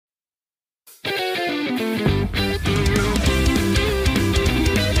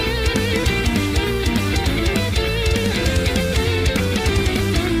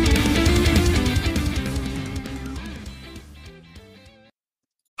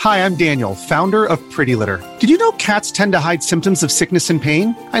Hi, I'm Daniel, founder of Pretty Litter. Did you know cats tend to hide symptoms of sickness and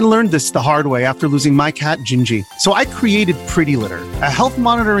pain? I learned this the hard way after losing my cat, Gingy. So I created Pretty Litter, a health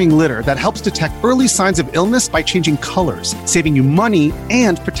monitoring litter that helps detect early signs of illness by changing colors, saving you money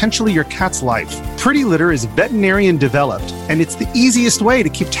and potentially your cat's life. Pretty Litter is veterinarian developed, and it's the easiest way to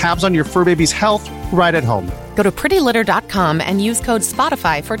keep tabs on your fur baby's health right at home. Go to prettylitter.com and use code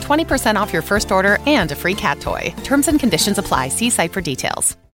SPOTIFY for 20% off your first order and a free cat toy. Terms and conditions apply. See site for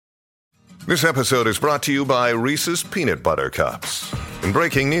details. This episode is brought to you by Reese's Peanut Butter Cups. In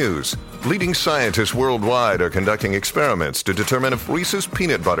breaking news, leading scientists worldwide are conducting experiments to determine if Reese's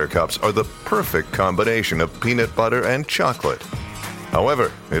Peanut Butter Cups are the perfect combination of peanut butter and chocolate.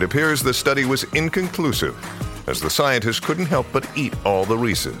 However, it appears the study was inconclusive, as the scientists couldn't help but eat all the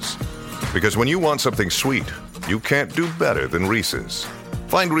Reese's. Because when you want something sweet, you can't do better than Reese's.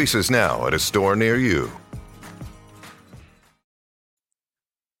 Find Reese's now at a store near you.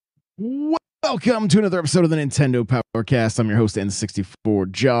 Welcome to another episode of the Nintendo Powercast. I'm your host,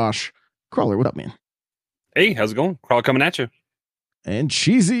 N64, Josh. Crawler, what up, man? Hey, how's it going? Crawler coming at you. And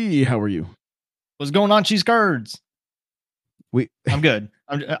Cheesy, how are you? What's going on, Cheese Curds? I'm good.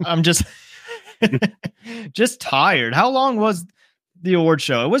 I'm just just tired. How long was the award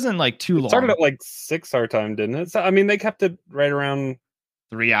show? It wasn't like too long. It started at like 6 our time, didn't it? So, I mean, they kept it right around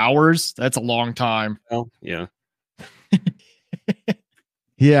 3 hours. That's a long time. Well, yeah.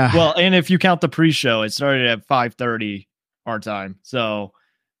 Yeah. Well, and if you count the pre-show, it started at 5:30 our time. So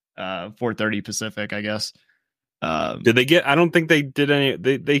 4:30 Pacific, I guess. Did they get? I don't think they did any.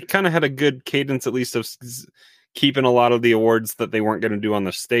 They kind of had a good cadence, at least, of keeping a lot of the awards that they weren't going to do on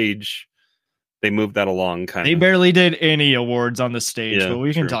the stage. They moved that along, kind of. They barely did any awards on the stage, Yeah, but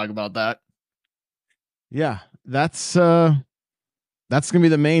we can true. talk about that. Yeah, that's gonna be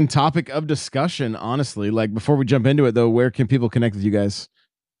the main topic of discussion, honestly. Like, before we jump into it, though, where can people connect with you guys?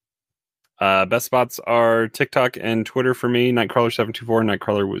 Best spots are TikTok and Twitter for me. Nightcrawler724.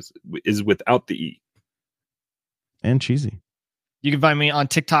 Nightcrawler is without the E. And Cheesy. You can find me on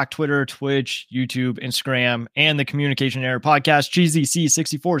TikTok, Twitter, Twitch, YouTube, Instagram, and the Communication Error Podcast, Cheesy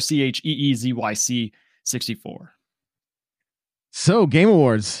C64, CHEEZYC 64. So, Game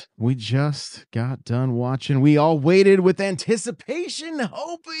Awards. We just got done watching. We all waited with anticipation,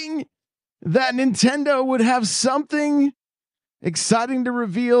 hoping that Nintendo would have something exciting to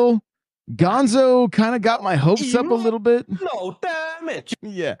reveal. Gonzo kind of got my hopes up a little bit. No damage.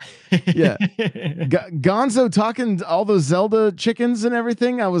 Yeah. Yeah. Gonzo talking all those Zelda chickens and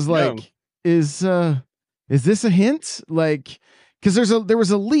everything. I was like, is this a hint? Like, because there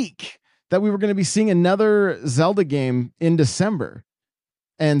was a leak that we were going to be seeing another Zelda game in December.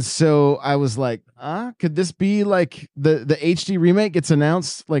 And so I was like, could this be like the HD remake gets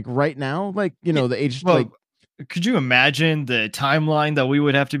announced like right now? Like, the HD, well, could you imagine the timeline that we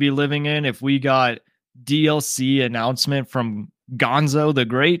would have to be living in if we got DLC announcement from Gonzo the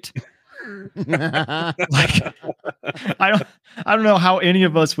Great? Like, I don't know how any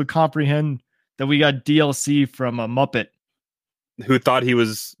of us would comprehend that we got DLC from a Muppet Who thought he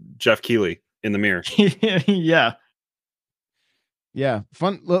was Jeff Keighley in the mirror. Yeah. Yeah.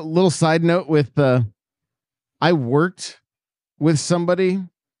 Fun little side note with I worked with somebody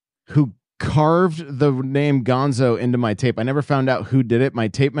who carved the name Gonzo into my tape. I never found out who did it. My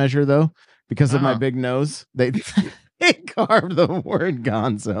tape measure, though, because of my big nose, they carved the word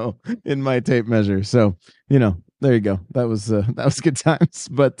Gonzo in my tape measure. So, there you go. That was good times.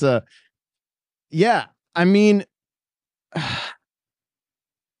 But yeah, I mean,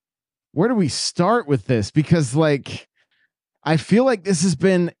 where do we start with this? Because I feel like this has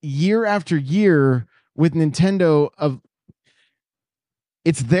been year after year with Nintendo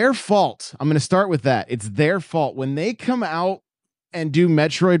it's their fault. I'm going to start with that. It's their fault when they come out and do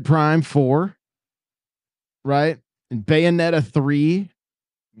Metroid Prime 4, right? And Bayonetta 3.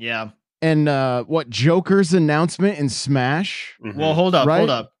 Yeah. And Joker's announcement in Smash. Mm-hmm. Well, hold up.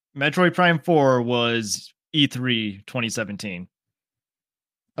 Right? Metroid Prime 4 was E3 2017.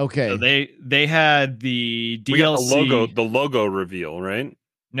 Okay. So they had the DLC. We got the logo reveal, right?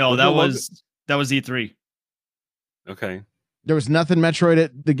 No, that was E3. Okay. There was nothing Metroid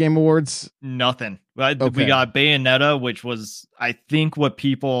at the Game Awards? Nothing. We Okay. got Bayonetta, which was, I think, what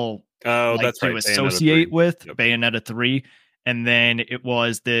people that's to right. associate Bayonetta 3. with Yep. Bayonetta 3. And then it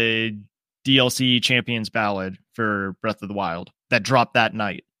was the DLC Champions Ballad for Breath of the Wild that dropped that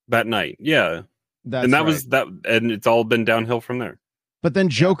night. That night, yeah. That's and that right. was that, and it's all been downhill from there. But then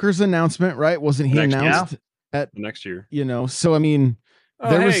Joker's announcement, right? Wasn't he announced at next year? So I mean,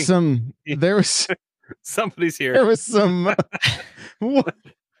 was somebody's here. There was some.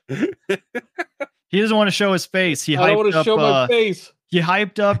 He doesn't want to show his face. I don't want to show my face. He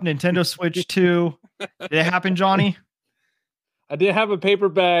hyped up Nintendo Switch 2. Did it happen, Johnny? I did have a paper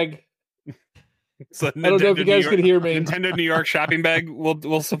bag. So I don't know if you guys can hear me. Nintendo New York shopping bag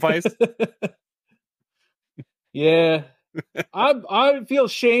will suffice. Yeah. I feel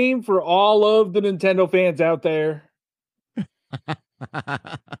shame for all of the Nintendo fans out there.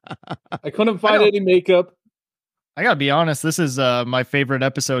 I couldn't find any makeup. I gotta be honest, this is my favorite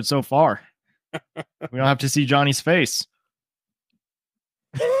episode so far. We don't have to see Johnny's face.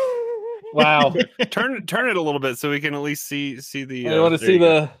 Wow. Turn it a little bit so we can at least see the. I want to see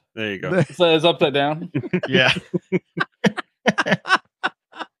the. There you go. It says upside down. Yeah.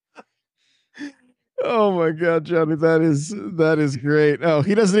 Oh my God, Johnny, that is great. Oh,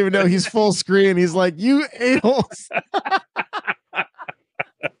 he doesn't even know he's full screen. He's like, you a-holes.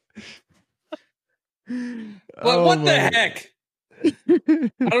 What the heck? I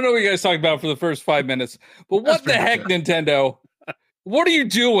don't know what you guys talked about for the first 5 minutes, but what the heck, Nintendo? What are you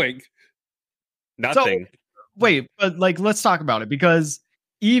doing? Nothing. So, wait, but let's talk about it, because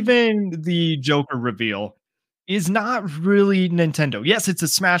even the Joker reveal is not really Nintendo. Yes, it's a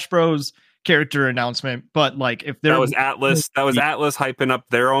Smash Bros. Character announcement, but if there was Atlas hyping up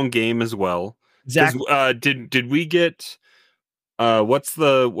their own game as well. Exactly. Did we get what's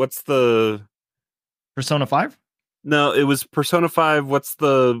the Persona 5? No, it was Persona 5. What's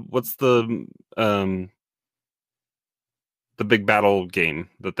the big battle game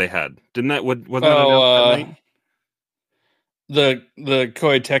that they had? Didn't that wasn't that announced that night? The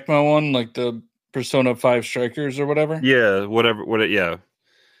Koei Tecmo one, like the Persona 5 Strikers or whatever? Yeah, yeah.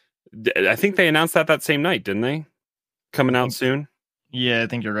 I think they announced that same night, didn't they? Coming out soon. Yeah, I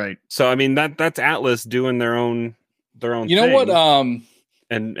think you're right. So I mean that's Atlas doing their own. You know what?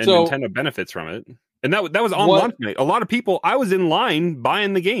 And Nintendo benefits from it. And that was on launch night. A lot of people. I was in line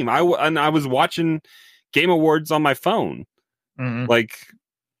buying the game. I was watching Game Awards on my phone. Mm-hmm.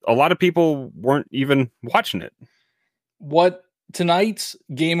 A lot of people weren't even watching it. What tonight's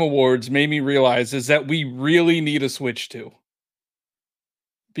Game Awards made me realize is that we really need a Switch 2.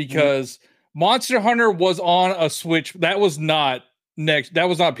 Because Monster Hunter was on a Switch. That was not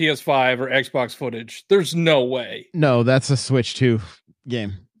PS5 or Xbox footage. There's no way. No, that's a Switch 2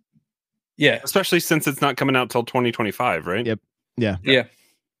 game. Yeah. Especially since it's not coming out till 2025, right? Yep. Yeah. Yeah.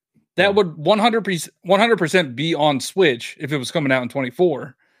 That would 100% be on Switch if it was coming out in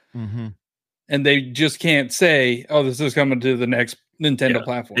 24. Mm-hmm. And they just can't say, oh, this is coming to the next Nintendo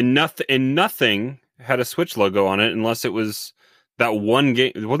platform. And nothing had a Switch logo on it unless it was that one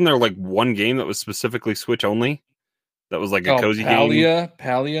game. Wasn't there one game that was specifically Switch only? That was a cozy game?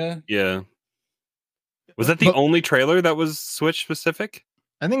 Palia? Yeah. Was that the only trailer that was Switch specific?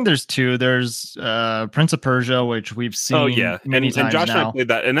 I think there's two. There's Prince of Persia, which we've seen many times and Josh now. and I played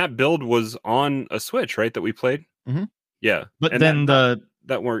that, and that build was on a Switch, right? That we played. Mm-hmm. Yeah, but and then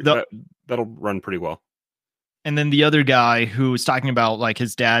that'll run pretty well. And then the other guy who was talking about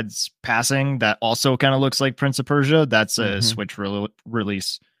his dad's passing, that also kind of looks like Prince of Persia. That's a Switch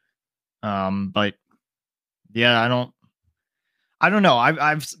release. But yeah, I don't know.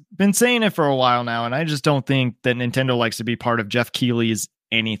 I've been saying it for a while now, and I just don't think that Nintendo likes to be part of Jeff Keighley's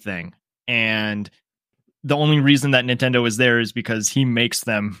anything. And the only reason that Nintendo is there is because he makes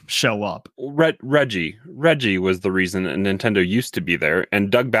them show up. Reggie was the reason that Nintendo used to be there, and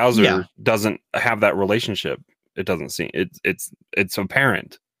Doug Bowser doesn't have that relationship. It doesn't seem it's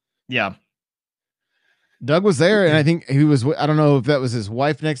apparent. Yeah. Doug was there, and I think he was. I don't know if that was his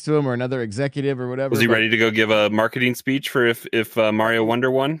wife next to him or another executive or whatever. Was he ready to go give a marketing speech for if Mario Wonder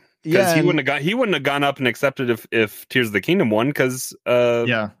won? Because he wouldn't have gone up and accepted if Tears of the Kingdom won. Because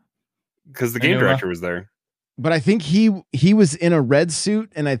the game director was there. But I think he was in a red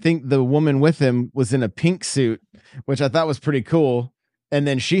suit, and I think the woman with him was in a pink suit, which I thought was pretty cool. And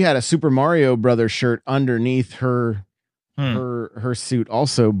then she had a Super Mario Brothers shirt underneath her suit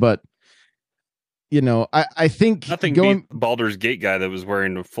also, but. I think nothing beat Baldur's Gate guy that was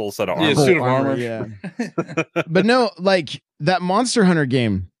wearing a full set of armor. Yeah, suit of armor. Yeah. But no, that Monster Hunter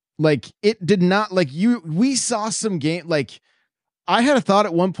game, it did not we saw some game. I had a thought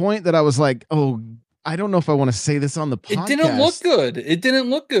at one point that I was like, oh, I don't know if I want to say this on the podcast. It didn't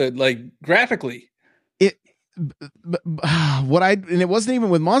look good, graphically. And it wasn't even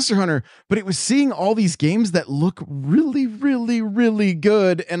with Monster Hunter, but it was seeing all these games that look really, really, really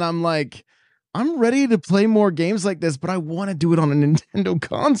good. And I'm like, I'm ready to play more games like this, but I want to do it on a Nintendo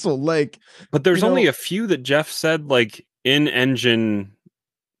console. But there's only a few that Jeff said in-engine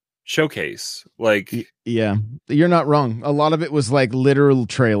showcase. Like, yeah, you're not wrong. A lot of it was like literal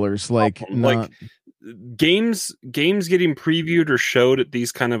trailers, like games getting previewed or showed at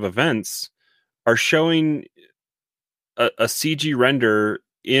these kind of events are showing a CG render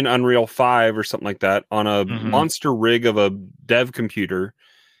in Unreal 5 or something like that on a monster rig of a dev computer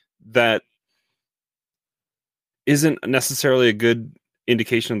that isn't necessarily a good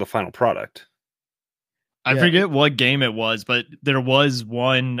indication of the final product. I forget what game it was, but there was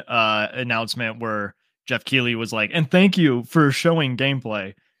one announcement where Jeff Keighley was like, and thank you for showing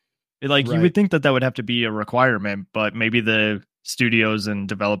gameplay. Like, you would think that would have to be a requirement, but maybe the studios and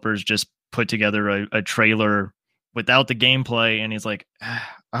developers just put together a trailer without the gameplay, and he's like,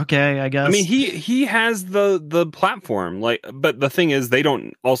 okay, I guess. I mean, he has the platform, like, but the thing is, they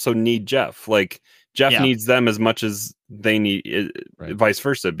don't also need Jeff. Like, Jeff needs them as much as they need, vice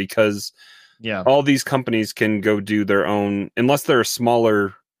versa, because all these companies can go do their own, unless they're a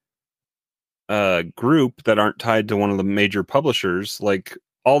smaller group that aren't tied to one of the major publishers. Like,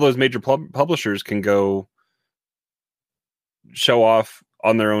 all those major publishers can go show off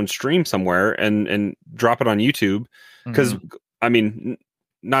on their own stream somewhere and drop it on YouTube. Because I mean,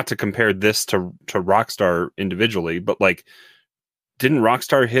 not to compare this to Rockstar individually, but like, didn't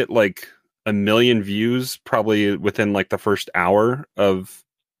Rockstar hit like 1 million views probably within like the first hour of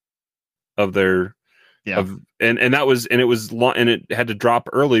their and that was, and it was and it had to drop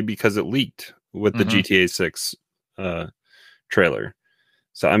early because it leaked with the GTA 6 trailer.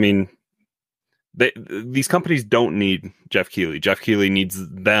 So I mean, these companies don't need Jeff Keighley. Jeff Keighley needs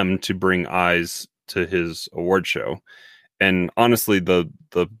them to bring eyes to his award show. And honestly, the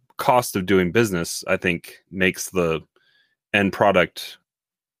cost of doing business, I think, makes the end product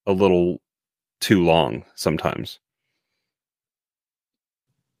a little too long sometimes.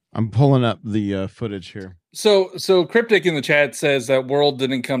 I'm pulling up the footage here. So Cryptic in the chat says that World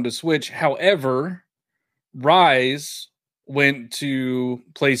didn't come to Switch. However, Rise went to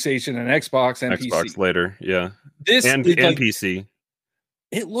PlayStation and Xbox and Xbox PC. later, yeah. This and like, PC.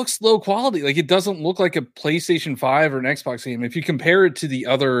 It looks low quality. Like, it doesn't look like a PlayStation 5 or an Xbox game. If you compare it to the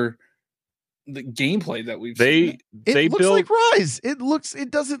gameplay that we've seen. It looks build like Rise. It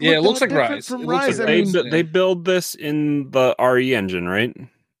doesn't look it looks like different Rise. from It looks Rise. like I Rise. mean, they build this in the RE engine, right?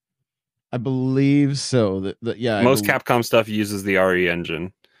 I believe so. Most Capcom stuff uses the RE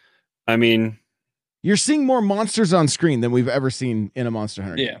engine. I mean, you're seeing more monsters on screen than we've ever seen in a Monster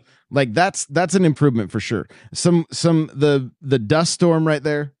Hunter game. Like, that's an improvement for sure. The dust storm right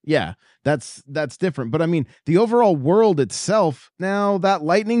there, that's different. But I mean, the overall world itself, now that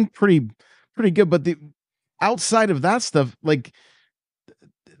lightning pretty good, but the outside of that stuff, like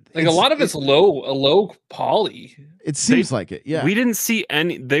a lot of it's low poly. It seems like it. Yeah, we didn't see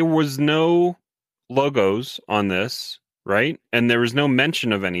any. There was no logos on this, right? And there was no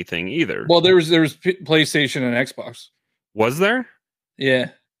mention of anything either. Well, there was PlayStation and Xbox. Was there?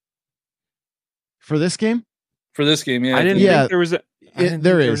 Yeah. For this game? For this game, yeah. I didn't think there was.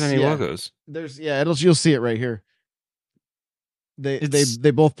 There is any logos. There's you'll see it right here.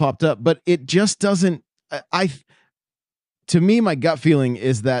 They both popped up, but it just doesn't. To me, my gut feeling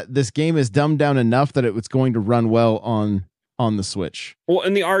is that this game is dumbed down enough that it's going to run well on the Switch. Well,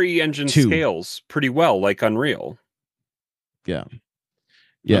 and the RE engine scales pretty well, like Unreal. Yeah.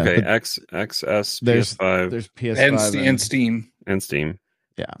 Okay. XS, there's PS5, there's PS5 and Steam.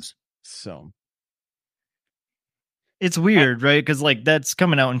 Yeah. So it's weird, right? Because like that's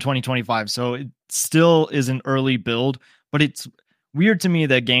coming out in 2025, so it still is an early build. But it's weird to me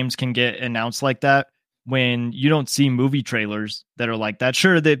that games can get announced like that when you don't see movie trailers that are like that.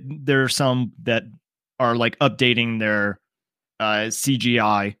 Sure, that there are some that are like updating their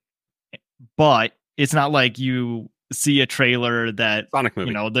CGI, but it's not like you see a trailer that Sonic movie.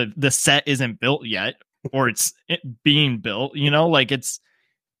 You know, the set isn't built yet, or it's being built. You know, like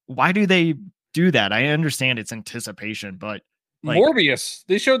why do they do that? I understand it's anticipation, but like, Morbius,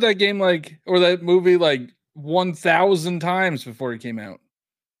 they showed that game or that movie 1,000 times before it came out.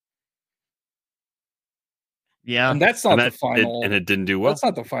 Yeah, and that's not the final, and it didn't do well. That's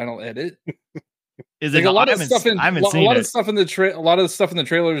not the final edit. Is it a lot of stuff in? I haven't seen a lot of stuff in the a lot of the stuff in the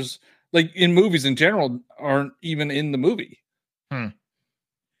trailers, like in movies in general, aren't even in the movie.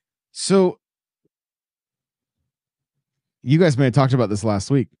 So, you guys may have talked about this last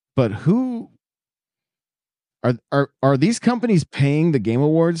week, but who are these companies paying the Game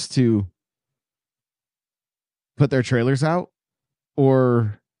Awards to put their trailers out,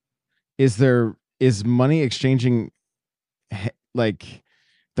 or is money exchanging? Like,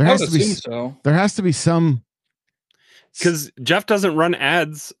 there has to be so. There has to be some, because Jeff doesn't run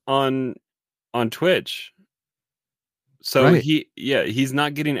ads on Twitch. So Right. he's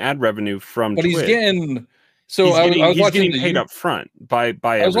not getting ad revenue from but Twitch. he's getting. So he's I was he's watching getting paid up front by I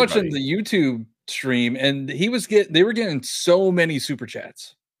was everybody. watching the YouTube stream, and they were getting so many super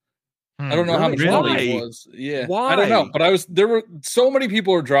chats. I don't know how much money it was. Yeah, Why? I don't know, but there were so many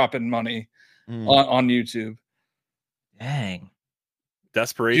people are dropping money on YouTube. Dang.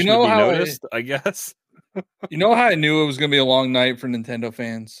 Desperation You know to be how noticed, I guess. You know how I knew it was going to be a long night for Nintendo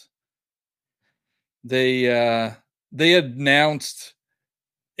fans? They announced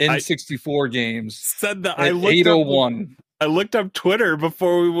N64 games. Said that at I looked 8:01. I looked up Twitter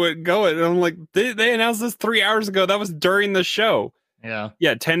before we would go, and I'm like, they announced this 3 hours ago. That was during the show. Yeah.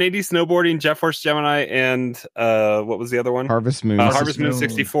 1080 snowboarding, Jet Force Gemini, and what was the other one? Harvest Moon. Harvest Moon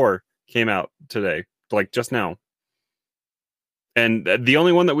 64 came out today, like just now. And the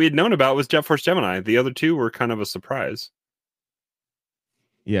only one that we had known about was Jet Force Gemini. The other two were kind of a surprise.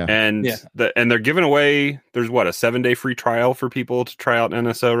 Yeah. And they're giving away, there's a 7-day free trial for people to try out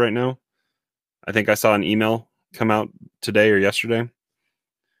NSO right now. I think I saw an email come out today or yesterday.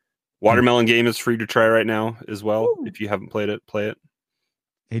 Watermelon Game is free to try right now as well. Ooh. If you haven't played it, play it.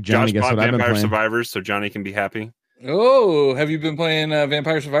 Hey, Johnny, guess what I've been playing? Survivors, so Johnny can be happy. Oh, have you been playing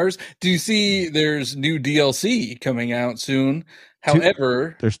Vampire Survivors? Do you see there's new DLC coming out soon?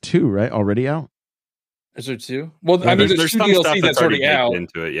 However, there's 2, right? Already out? Is there 2? Well, I mean, there's 2 DLC that's already out.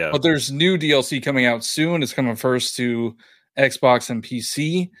 Into it, yeah. But there's new DLC coming out soon. It's coming first to Xbox and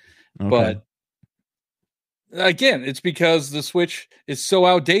PC. Okay. But again, it's because the Switch is so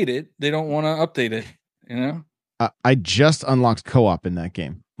outdated, they don't want to update it, you know? I just unlocked co-op in that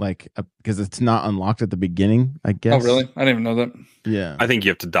game, because it's not unlocked at the beginning, I guess. Oh, really? I didn't even know that. Yeah. I think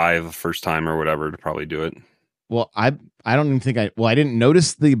you have to die the first time or whatever to probably do it. Well, I don't even think I didn't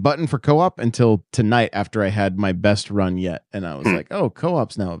notice the button for co-op until tonight after I had my best run yet. And I was like, oh,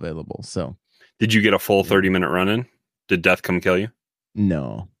 co-op's now available. So did you get a full 30-minute run in? Did death come kill you?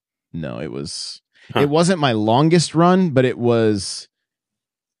 No, it wasn't my longest run, but it was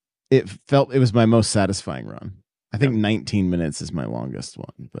my most satisfying run. I think 19 minutes is my longest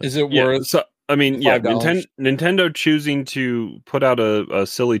one. But. Is it worth? So I mean, Nintendo choosing to put out a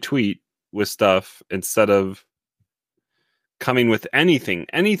silly tweet with stuff instead of coming with anything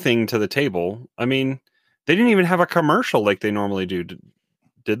to the table. I mean, they didn't even have a commercial like they normally do.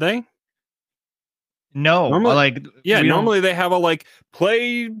 Did they? No, normally, normally they have a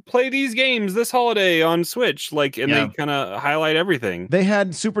play these games this holiday on Switch, they kind of highlight everything. They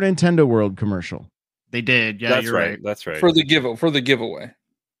had Super Nintendo World commercial. They did, yeah. That's you're right. That's right. For the giveaway.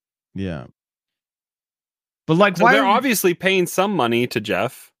 Yeah, but so why they're obviously paying some money to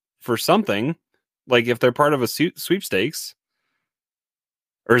Jeff for something, if they're part of a sweepstakes,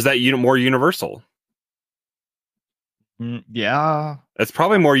 or is that more universal? Yeah, it's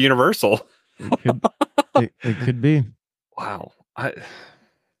probably more universal. It could be. Wow.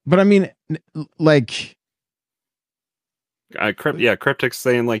 But I mean, Cryptic's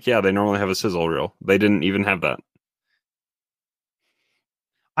saying they normally have a sizzle reel. They didn't even have that.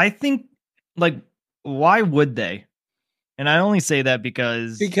 I think why would they? And I only say that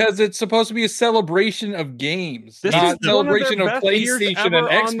because it's supposed to be a celebration of games, not a celebration of PlayStation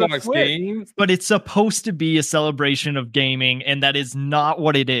and Xbox games. But it's supposed to be a celebration of gaming, and that is not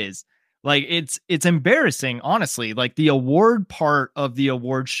what it is. It's embarrassing, honestly. The award part of the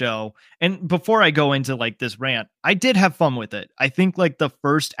award show. And before I go into this rant, I did have fun with it. I think the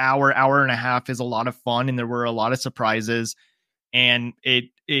first hour and a half is a lot of fun, and there were a lot of surprises. And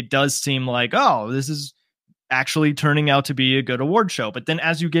it does seem this is actually turning out to be a good award show. But then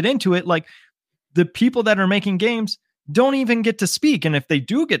as you get into it, the people that are making games don't even get to speak. And if they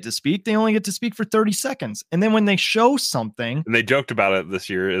do get to speak, they only get to speak for 30 seconds. And then when they show something... And they joked about it this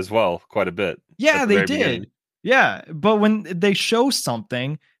year as well, quite a bit. Yeah, they did. Beginning. Yeah. But when they show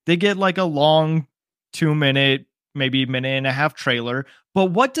something, they get a long 2-minute, maybe minute and a half trailer.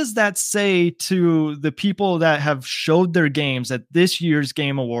 But what does that say to the people that have showed their games at this year's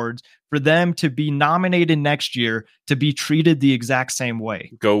Game Awards for them to be nominated next year to be treated the exact same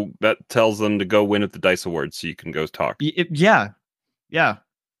way? That tells them to go win at the DICE Awards so you can go talk. Yeah.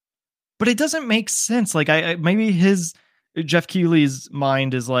 But it doesn't make sense. Maybe Jeff Keighley's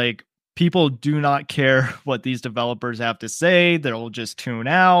mind is people do not care what these developers have to say. They'll just tune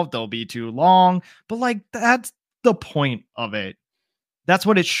out. They'll be too long. But that's the point of it. That's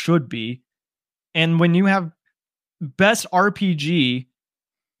what it should be. And when you have best RPG,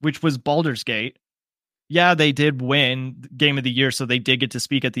 which was Baldur's Gate, yeah, they did win Game of the Year, so they did get to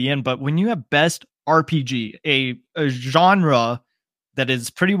speak at the end. But when you have best RPG, a genre that is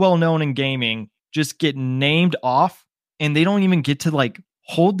pretty well known in gaming, just get named off, and they don't even get to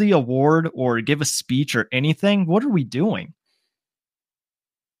hold the award or give a speech or anything. What are we doing?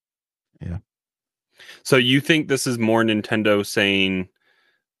 Yeah. So you think this is more Nintendo saying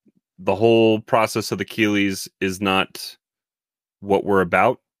the whole process of the Keeleys is not what we're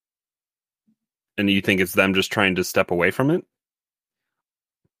about? And you think it's them just trying to step away from it?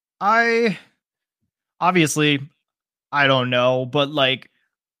 Obviously, I don't know, but like,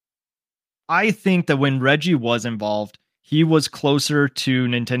 I think that when Reggie was involved, he was closer to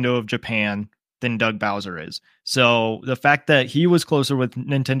Nintendo of Japan than Doug Bowser is. So the fact that he was closer with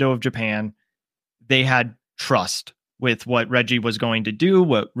Nintendo of Japan, they had trust with what Reggie was going to do,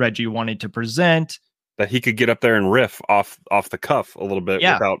 what Reggie wanted to present. That he could get up there and riff off the cuff a little bit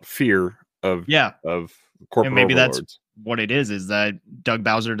without fear of corporate and maybe overlords. That's what it is that Doug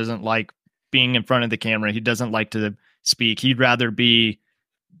Bowser doesn't like being in front of the camera. He doesn't like to speak. He'd rather be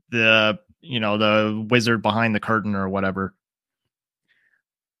the wizard behind the curtain or whatever.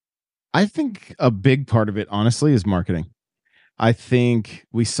 I think a big part of it, honestly, is marketing. I think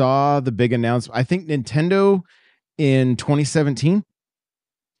we saw the big announcement. I think Nintendo in 2017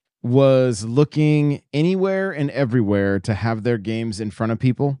 was looking anywhere and everywhere to have their games in front of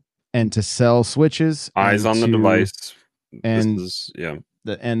people and to sell Switches. Eyes on the device. And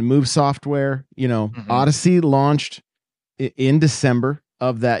and move software. Odyssey launched in December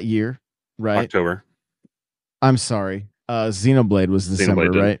of that year, right? October. I'm sorry. Xenoblade was December,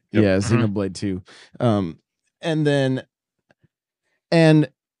 Xenoblade right? Yep. Yeah, Xenoblade 2.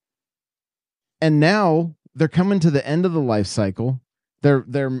 And now they're coming to the end of the life cycle.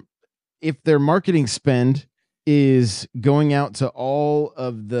 If their marketing spend is going out to all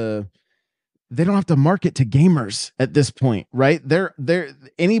of they don't have to market to gamers at this point, right? They're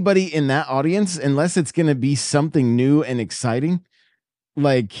anybody in that audience, unless it's going to be something new and exciting,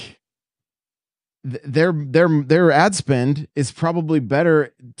 like their ad spend is probably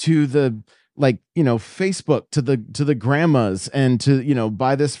better to the Facebook, to the grandmas, and to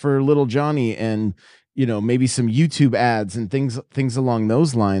buy this for little Johnny, and maybe some YouTube ads and things along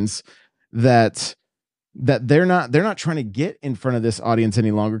those lines, that they're not trying to get in front of this audience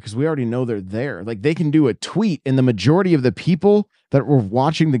any longer, because we already know they're there. Like, they can do a tweet and the majority of the people that were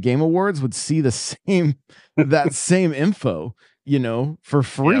watching the Game Awards would see the same that same info for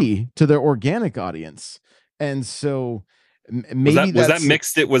free to their organic audience. And so maybe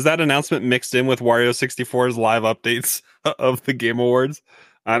was that announcement mixed in with Wario 64's live updates of the Game Awards?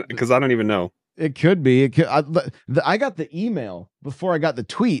 Because I don't even know. It could be. I got the email before I got the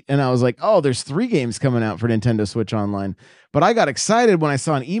tweet, and I was like, oh, there's 3 games coming out for Nintendo Switch Online. But I got excited when I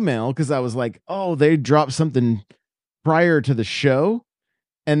saw an email, because I was like, oh, they dropped something prior to the show.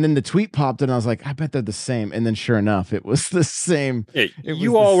 And then the tweet popped, and I was like, I bet they're the same. And then sure enough, it was the same. Yeah,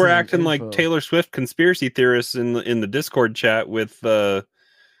 you all were acting like Taylor Swift conspiracy theorists in the Discord chat with the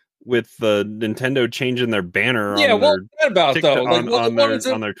Nintendo changing their banner. Yeah, what's that about though?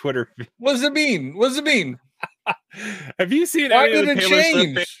 On their Twitter. What does it mean? What does it mean? Have you seen any of the Taylor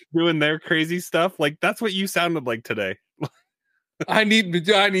Swift fans doing their crazy stuff? Like, that's what you sounded like today. I need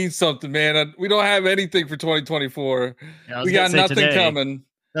something, man. We don't have anything for 2024. Yeah, we got nothing coming.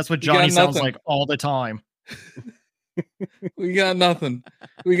 That's what Johnny sounds like all the time. We got nothing.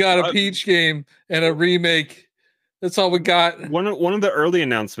 We got a Peach game and a remake. That's all we got. One of the early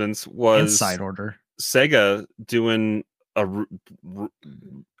announcements was Inside Order. Sega doing are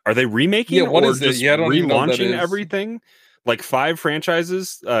they remaking? Yeah, what or is just it? Yeah, I don't even know what that relaunching is. Everything? Like 5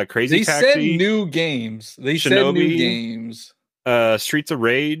 franchises. Crazy They Taxi. said new games. Streets of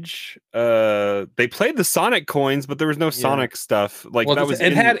Rage. They played the Sonic coins, but there was no Sonic stuff. Like, well, that was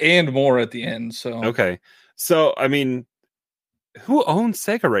had and more at the end. So okay. So I mean, who owns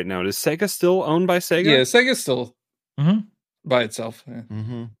Sega right now? Is Sega still owned by Sega? Yeah, Sega's still by itself. Yeah.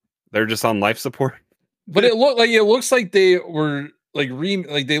 Mm-hmm. They're just on life support. But it looks like they were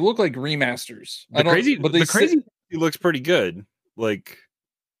they look like remasters. The crazy looks pretty good. Like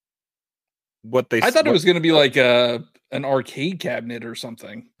I thought it was going to be like an arcade cabinet or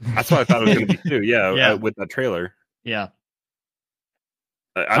something. That's what I thought it was going to be too. Yeah, with that trailer. Yeah.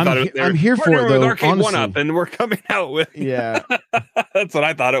 I'm here for it, though. Arcade honestly. 1-Up, and we're coming out with that's what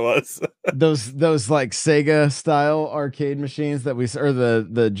I thought it was. those like Sega style arcade machines that or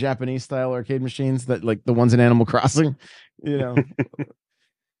the Japanese style arcade machines, that like the ones in Animal Crossing. I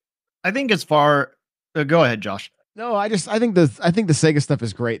think as far go ahead, Josh. No, I think the Sega stuff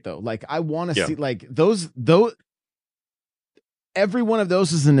is great though. Like, I want to see like those. Every one of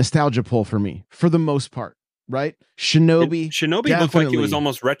those is a nostalgia pull for me, for the most part. Right? Shinobi looked like it was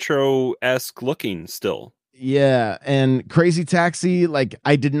almost retro-esque looking still. Yeah, and Crazy Taxi, like,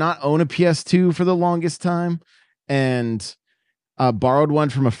 I did not own a PS2 for the longest time, and borrowed one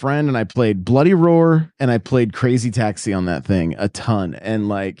from a friend, and I played Bloody Roar and I played Crazy Taxi on that thing a ton. And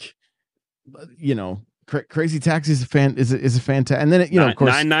like, Crazy Taxi is a fantastic. And then of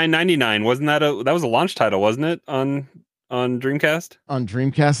course, $9.99 wasn't that that was a launch title, wasn't it, on Dreamcast? On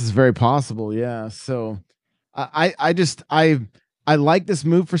Dreamcast is very possible, yeah. So I like this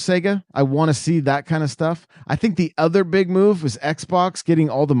move for Sega. I want to see that kind of stuff. I think the other big move was Xbox getting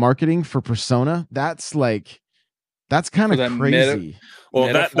all the marketing for Persona. That's kind of crazy.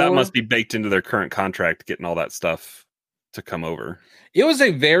 That must be baked into their current contract, getting all that stuff to come over. It was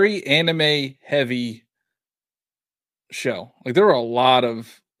a very anime heavy show. Like there were a lot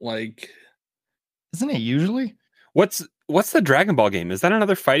of isn't it usually? What's the Dragon Ball game? Is that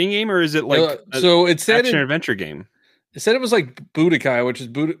another fighting game, or is it like so it said action adventure game? It said it was like Budokai, which is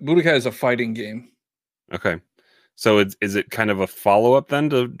Budokai is a fighting game. Okay, so is it kind of a follow up then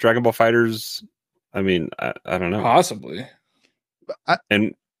to Dragon Ball Fighters? I mean, I don't know, possibly.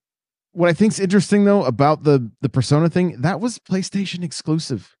 And what I think's interesting though about the Persona thing, that was PlayStation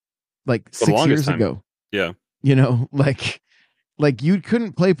exclusive, like 6 years ago. Yeah, like you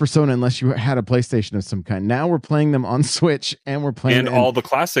couldn't play Persona unless you had a PlayStation of some kind. Now we're playing them on Switch, and we're playing, and all the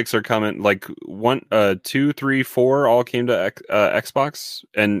classics are coming. Like 1, 2, 3, 4 all came to Xbox,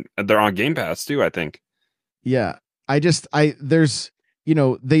 and they're on Game Pass too, I think. Yeah, there's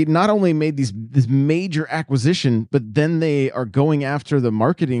they not only made this major acquisition, but then they are going after the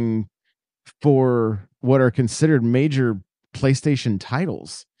marketing for what are considered major PlayStation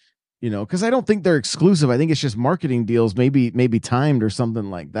titles. Because I don't think they're exclusive. I think it's just marketing deals, maybe timed or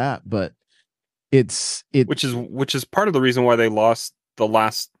something like that. But which is part of the reason why they lost the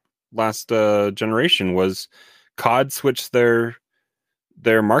last generation was COD switched their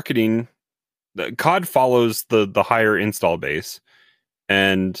marketing. COD follows the higher install base,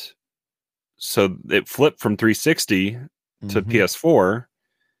 and so it flipped from 360 to PS4,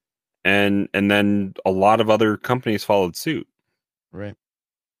 and then a lot of other companies followed suit. Right.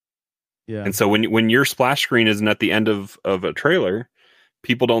 Yeah. And so when your splash screen isn't at the end of a trailer,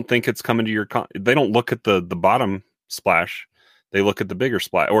 people don't think it's coming to your they don't look at the bottom splash. They look at the bigger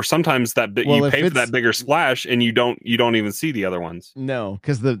splash. Or sometimes you pay for that bigger splash and you don't even see the other ones. No,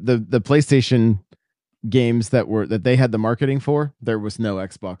 because the PlayStation games that they had the marketing for, there was no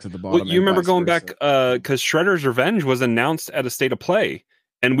Xbox at the bottom. Well, you remember going back because Shredder's Revenge was announced at a State of Play.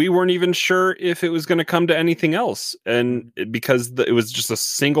 And we weren't even sure if it was going to come to anything else, and because it was just a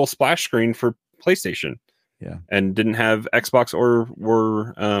single splash screen for PlayStation, and didn't have Xbox or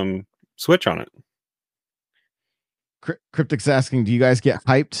Switch on it. Cryptic's asking, do you guys get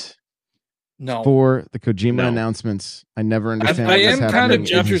hyped? No. For the Kojima announcements? I never understand. I am kind of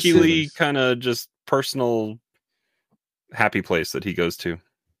Jeff Keighley, kind of just personal happy place that he goes to.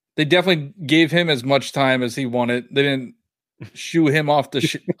 They definitely gave him as much time as he wanted. They didn't shoo him off the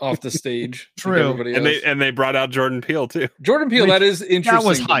stage. True. Like and they brought out Jordan Peele too. Jordan Peele, that is interesting. That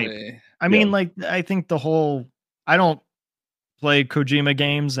was hype. I mean, I think I don't play Kojima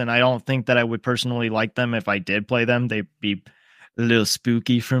games, and I don't think that I would personally like them if I did play them. They'd be a little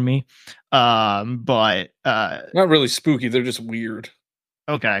spooky for me. But not really spooky. They're just weird.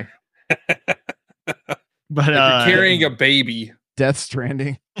 Okay. But you're carrying a baby. Death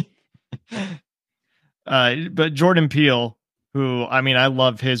Stranding. But Jordan Peele, who, I mean, I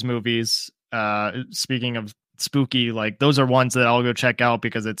love his movies. Speaking of spooky, like those are ones that I'll go check out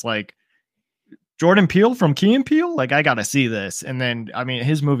because it's like Jordan Peele from Key and Peele. Like I got to see this. And then, I mean,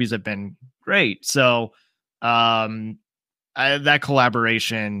 his movies have been great. So, that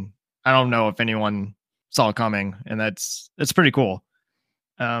collaboration, I don't know if anyone saw it coming, and that's pretty cool.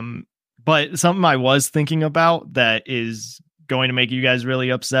 But something I was thinking about that is going to make you guys really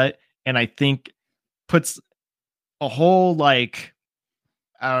upset, and I think puts a whole, like,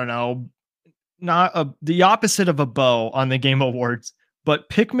 I don't know, the opposite of a bow on the Game Awards, but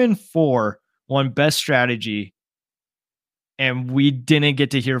Pikmin 4 won Best Strategy, and we didn't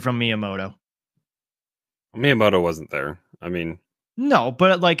get to hear from Miyamoto. Miyamoto wasn't there. I mean, no,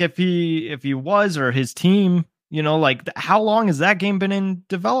 but like if he was, or his team, like how long has that game been in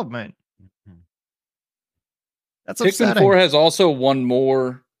development? That's Pikmin 4 has also won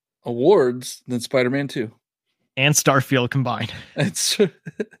more awards than Spider-Man 2 and Starfield combined. That's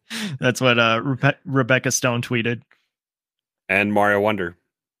what Rebecca Stone tweeted. And Mario Wonder.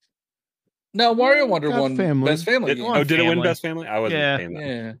 No, Mario Wonder won Best Family. Did it win Best Family? I wasn't paying that.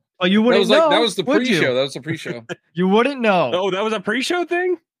 Yeah. Oh, you wouldn't know. That was the pre-show. That was the pre-show. You wouldn't know. Oh, that was a pre-show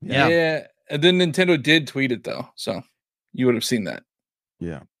thing? Yeah. And then Nintendo did tweet it though, so you would have seen that.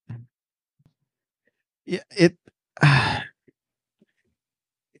 Yeah. Yeah.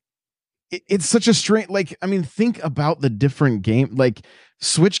 it's such a strange, like, I mean, think about the different game, like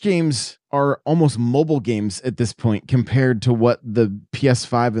Switch games are almost mobile games at this point compared to what the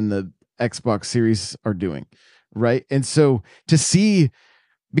PS5 and the Xbox Series are doing, right? And so to see,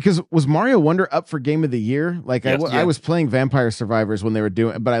 because was Mario Wonder up for Game of the Year? Like Yes. I was playing Vampire Survivors when they were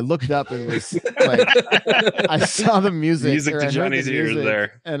doing it, but I looked up and it was like I saw the music to Johnny's ears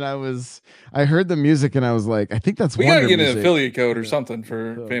there, and I heard the music and I was like, I think that's we Wonder gotta get music. an affiliate code or something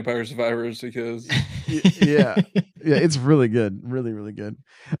for Vampire Survivors because yeah, it's really good, really really good.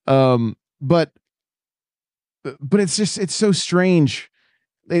 But it's so strange.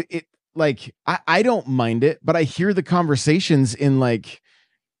 It like I don't mind it, but I hear the conversations in like,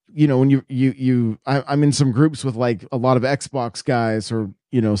 you know, when I'm in some groups with like a lot of Xbox guys or,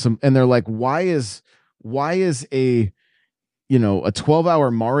 you know, and they're like, why is a, you know, a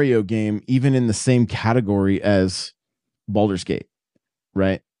 12-hour Mario game even in the same category as Baldur's Gate,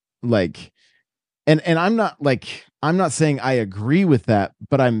 right? Like, and I'm not saying I agree with that,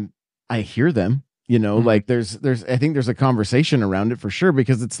 but I hear them, you know, like there's I think there's a conversation around it for sure,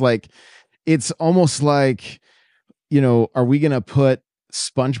 because it's like, it's almost like, you know, are we going to put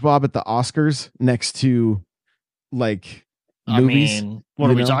SpongeBob at the Oscars next to like movies? I mean,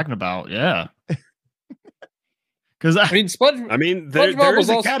 what are we talking about? Yeah. Because I mean, there is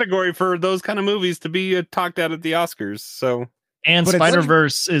a category for those kind of movies to be talked at the Oscars. So, and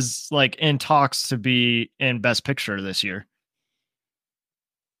Spider-Verse is like in talks to be in Best Picture this year.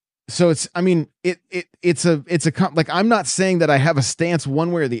 So it's, I mean, it's like, I'm not saying that I have a stance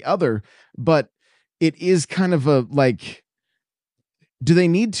one way or the other, but it is kind of a like, do they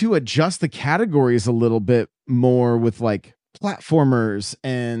need to adjust the categories a little bit more with like platformers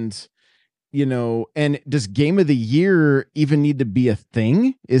and, you know, and does Game of the Year even need to be a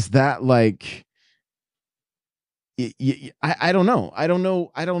thing? Is that like, I don't know. I don't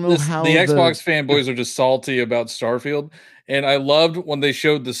know how the Xbox fanboys are just salty about Starfield. And I loved when they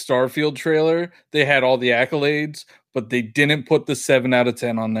showed the Starfield trailer, they had all the accolades, but they didn't put the 7 out of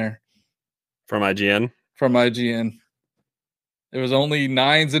 10 on there. From IGN? From IGN. It was only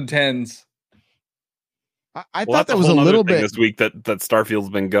 9s and 10s. I thought that was a little bit this week that Starfield's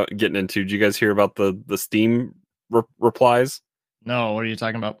been getting into. Did you guys hear about the Steam replies? No, what are you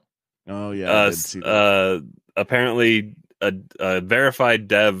talking about? Oh yeah, I did see that. Apparently a verified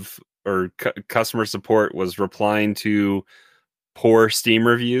dev or customer support was replying to poor Steam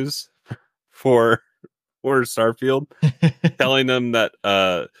reviews for Starfield, telling them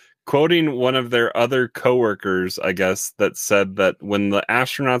that quoting one of their other coworkers, I guess, that said that when the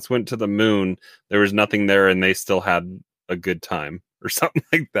astronauts went to the moon, there was nothing there and they still had a good time or something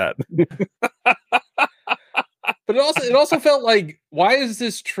like that. But it also felt like, why is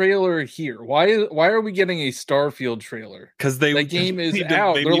this trailer here? Why are we getting a Starfield trailer? Because the game is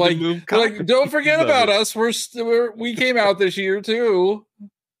out. They're like, don't forget about us. We came out this year too.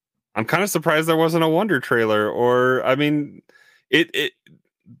 I'm kind of surprised there wasn't a Wonder trailer, or I mean, it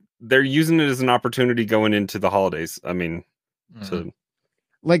they're using it as an opportunity going into the holidays. I mean, so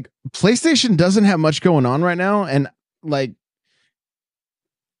like PlayStation doesn't have much going on right now, and like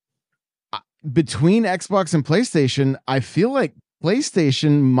between Xbox and PlayStation, I feel like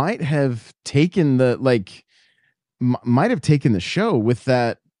PlayStation might have taken the show with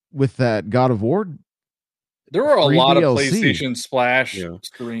that God of War. There were a lot of PlayStation Splash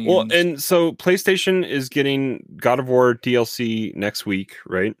screens. Well, and so PlayStation is getting God of War DLC next week,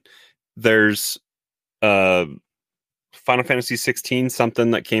 right? There's Final Fantasy 16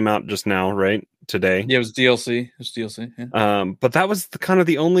 something that came out just now, right? Today. Yeah, it was DLC. Yeah. But that was kind of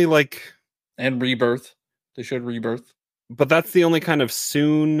the only like. And Rebirth. They showed Rebirth. But that's the only kind of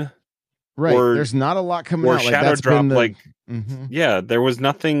soon. Right. There's not a lot coming out. Shadow Drop. Yeah, there was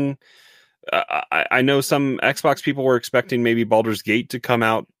nothing. I know some Xbox people were expecting maybe Baldur's Gate to come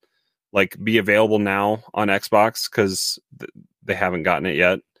out, like be available now on Xbox because they haven't gotten it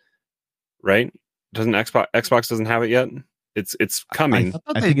yet. Right? Doesn't Xbox doesn't have it yet? It's coming.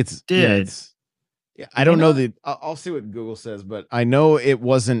 I think it's did. Yeah, I don't know I'll see what Google says, but I know it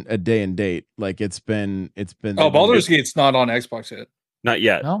wasn't a day and date. Like it's been. Oh, Baldur's Gate's not on Xbox yet. Not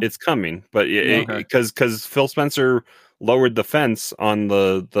yet. No? It's coming, but because Phil Spencer lowered the fence on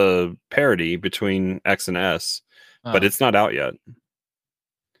the parity between X and S, but it's not out yet.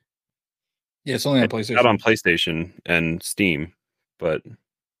 Yeah, it's only on PlayStation. Not on PlayStation and Steam, but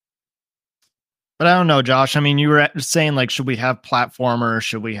I don't know, Josh. I mean, you were saying like, should we have platformer?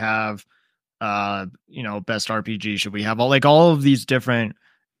 Should we have best RPG? Should we have all of these different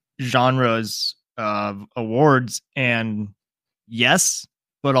genres of awards? And yes,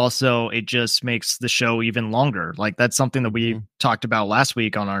 but also it just makes the show even longer. Like that's something that we talked about last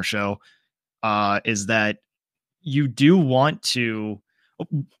week on our show is that you do want to.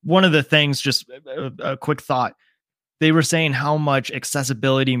 One of the things, just a quick thought, they were saying how much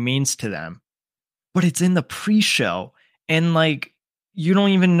accessibility means to them, but it's in the pre-show, and like you don't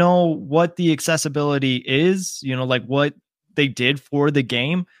even know what the accessibility is, like what they did for the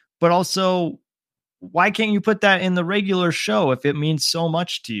game, but also why can't you put that in the regular show if it means so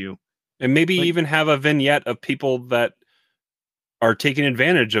much to you? And maybe even have a vignette of people that are taking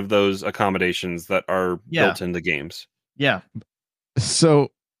advantage of those accommodations that are built into games. Yeah.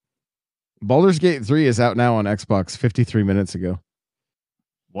 So Baldur's Gate 3 is out now on Xbox 53 minutes ago.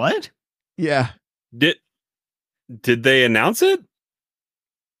 What? Yeah. Did they announce it?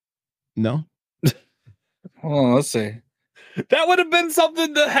 No. Hold on, let's see. That would have been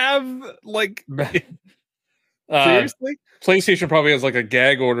something to have, like, seriously? PlayStation probably has like a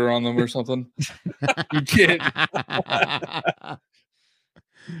gag order on them or something. You kidding?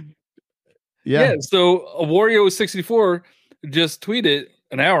 Yeah. So Wario64 just tweeted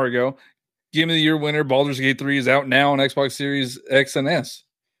an hour ago, Game of the Year winner Baldur's Gate 3 is out now on Xbox Series X and S.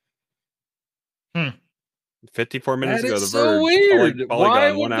 54 minutes ago, That The is so Verge. weird.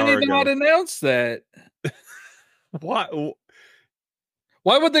 Why would 1 hour they not ago. announce that?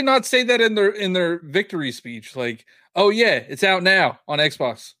 Why would they not say that in their victory speech? Like, oh yeah, it's out now on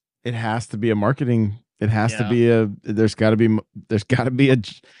Xbox. It has to be a marketing. It has to be there's got to be a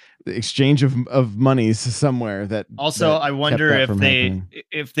exchange of monies somewhere. That also, that I wonder kept that from happening.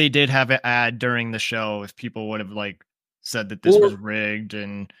 if they did have an ad during the show, if people would have like said that this was rigged,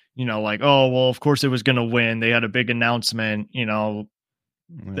 and like, oh well, of course it was going to win. They had a big announcement.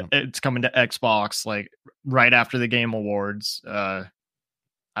 It's coming to Xbox like right after the Game Awards.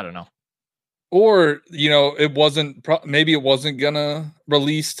 I don't know. Or, it wasn't, maybe it wasn't gonna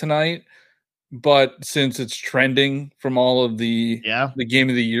release tonight, but since it's trending from all of the Game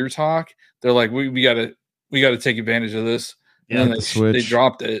of the Year talk, they're like, we gotta take advantage of this. And then they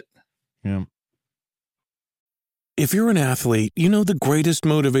dropped it. Yeah. If you're an athlete, the greatest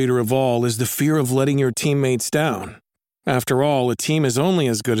motivator of all is the fear of letting your teammates down. After all, a team is only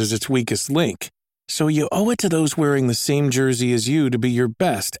as good as its weakest link. So you owe it to those wearing the same jersey as you to be your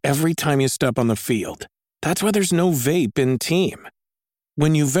best every time you step on the field. That's why there's no vape in team.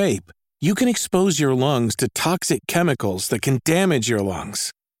 When you vape, you can expose your lungs to toxic chemicals that can damage your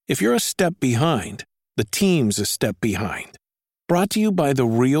lungs. If you're a step behind, the team's a step behind. Brought to you by The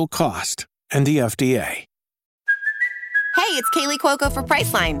Real Cost and the FDA. Hey, it's Kaylee Cuoco for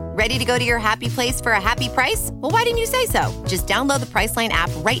Priceline. Ready to go to your happy place for a happy price? Well, why didn't you say so? Just download the Priceline app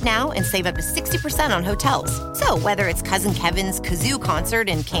right now and save up to 60% on hotels. So whether it's Cousin Kevin's Kazoo Concert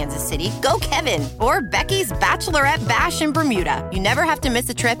in Kansas City, go Kevin, or Becky's Bachelorette Bash in Bermuda, you never have to miss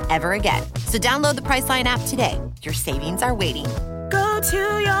a trip ever again. So download the Priceline app today. Your savings are waiting. Go to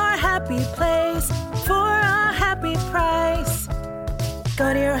your happy place for a happy price.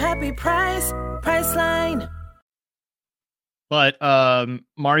 Go to your happy price, Priceline. But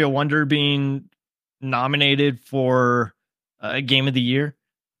Mario Wonder being nominated for Game of the Year,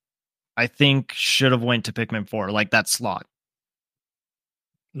 I think should have went to Pikmin 4, like that slot.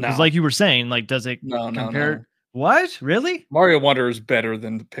 Because like you were saying, like, does it compare? No. What? Really? Mario Wonder is better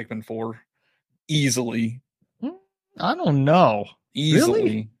than Pikmin 4. Easily. I don't know.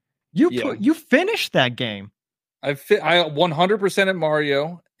 Easily. Really? You finished that game. I 100% at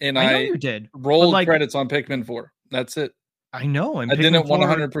Mario, and I know you did. Rolled credits on Pikmin 4. That's it. I know. And I didn't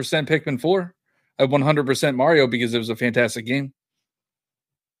 100% Pikmin 4. I 100% Mario because it was a fantastic game.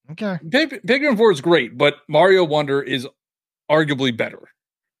 Okay. Pikmin 4 is great, but Mario Wonder is arguably better.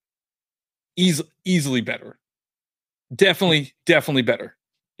 Easily better. Definitely better.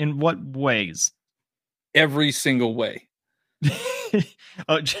 In what ways? Every single way.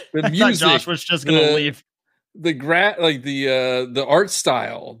 The music, Josh was just going to leave. The art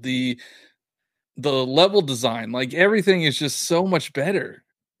style, the level design, like everything is just so much better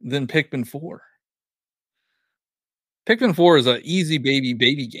than Pikmin 4. Pikmin 4 is an easy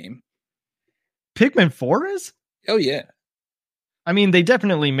baby game. Pikmin 4 is? Oh yeah. I mean, they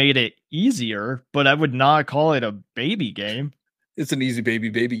definitely made it easier, but I would not call it a baby game. It's an easy baby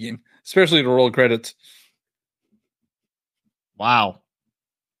game, especially to roll credits. Wow.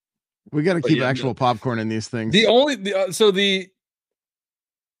 We got to keep actual popcorn in these things.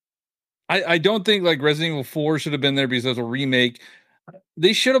 I don't think like Resident Evil 4 should have been there because it was a remake.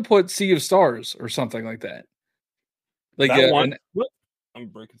 They should have put Sea of Stars or something like that. Like that one. I'm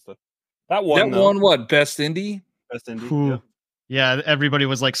breaking stuff. That one. What? Best indie. Best indie. Yeah, everybody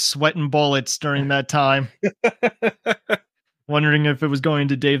was like sweating bullets during that time, wondering if it was going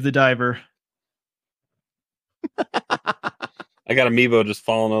to Dave the Diver. I got Amiibo just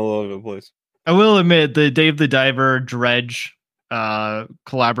falling all over the place. I will admit the Dave the Diver Dredge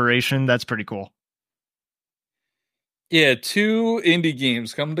collaboration, that's pretty cool. Yeah, 2 indie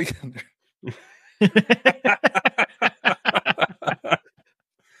games come together.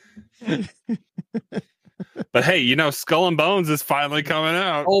 But hey, Skull and Bones is finally coming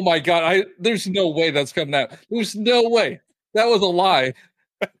out. Oh my god, there's no way that's coming out. There's no way. That was a lie.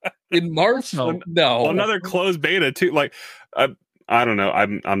 In March? No. Well, another closed beta too. Like I don't know.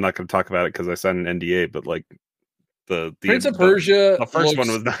 I'm not going to talk about it because I signed an NDA. But like the Prince of Persia, the first one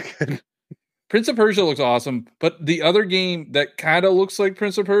was not good. Prince of Persia looks awesome, but the other game that kind of looks like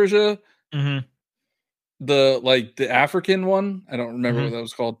Prince of Persia, the African one, I don't remember what that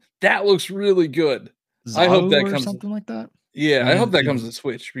was called. That looks really good. I hope that comes something like that. Yeah, I hope that comes to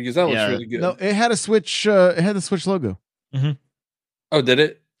Switch because that looks really good. No, it had a Switch. It had the Switch logo. Oh, did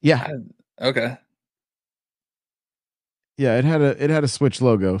it? Yeah. Okay. Yeah, it had a Switch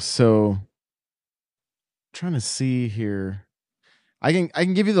logo. So, I'm trying to see here. I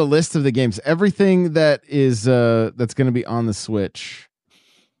can give you the list of the games. Everything that is that's going to be on the Switch.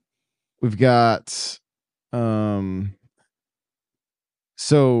 We've got Rise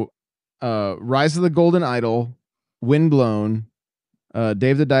of the Golden Idol, Windblown,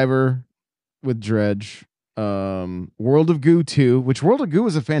 Dave the Diver with Dredge, World of Goo 2, which World of Goo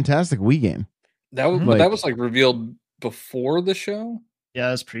was a fantastic Wii game. That was like revealed before the show? Yeah,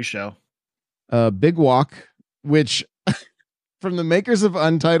 that's pre-show. Big Walk, which from the makers of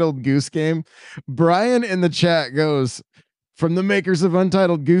Untitled Goose Game, Brian in the chat goes, from the makers of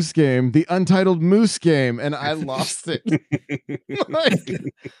Untitled Goose Game, the Untitled Moose Game, and I lost it.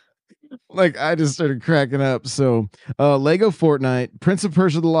 like I just started cracking up. So Lego Fortnite, Prince of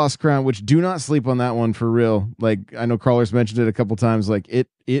Persia: The Lost Crown, which do not sleep on that one for real. Like I know Crawler's mentioned it a couple times. Like it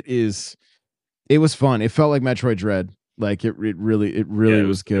was fun. It felt like Metroid Dread. Like it really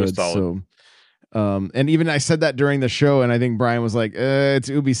was good. It was solid. So and even I said that during the show, and I think Brian was like, it's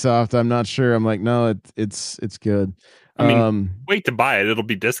Ubisoft, I'm not sure. I'm like, no, it's good. I mean, wait to buy it, it'll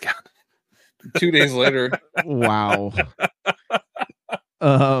be discounted 2 days later. Wow.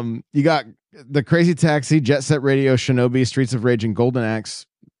 You got the Crazy Taxi, Jet Set Radio, Shinobi, Streets of Rage, and Golden Axe.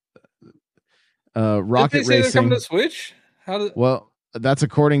 Rocket Did they say Racing. they're coming to Switch? Well, that's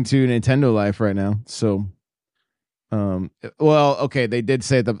according to Nintendo Life right now. So, well, okay, they did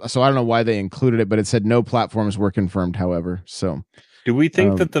say so I don't know why they included it, but it said no platforms were confirmed. However, so do we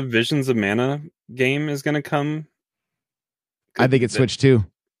think that the Visions of Mana game is going to come? I think it's Switch too.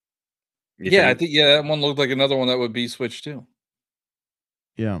 Yeah, I think that one looked like another one that would be Switch too.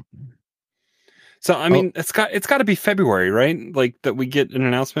 Yeah. So I mean, it's got to be February, right? Like that we get an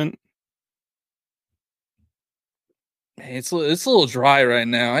announcement. Hey, it's a little dry right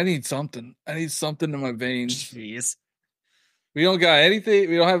now. I need something in my veins. Jeez. We don't got anything.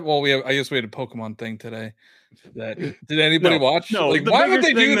 We don't have. Well, I guess we had a Pokemon thing today. Did anybody watch? No. Like, why would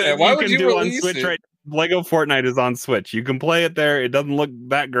they do that? Why would you release on Switch it? right? Lego Fortnite is on Switch. You can play it there. It doesn't look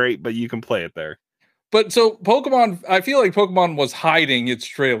that great, but you can play it there. But so Pokemon, I feel like Pokemon was hiding its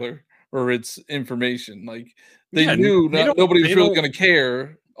trailer or its information. Like they knew nobody was really going to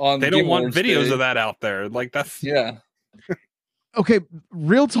care. They don't want videos of that out there. Like that's Okay,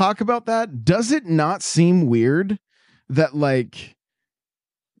 real talk about that. Does it not seem weird that like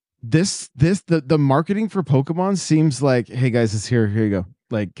the marketing for Pokemon seems like, hey guys, it's here you go.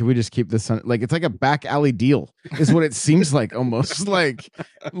 Like, can we just keep this on? Like, it's like a back alley deal is what it seems like almost. Like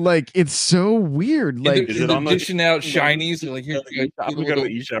it's so weird. Like, is it on dishing out shinies? Like, I'm gonna go to the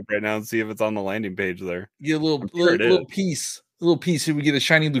eShop right now and see if it's on the landing page there. Get a little piece. A little piece. If we get a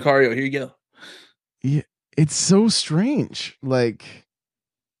shiny Lucario, here you go. Yeah, it's so strange. Like,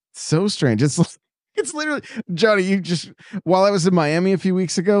 so strange. It's literally, Johnny, you just, while I was in Miami a few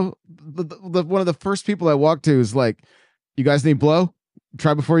weeks ago, one of the first people I walked to is like, you guys need blow?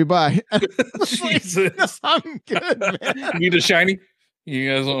 Try before you buy. Jesus. Like, I'm good, man. You need a shiny?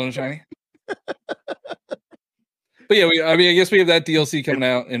 You guys want a shiny? But yeah, I guess we have that DLC coming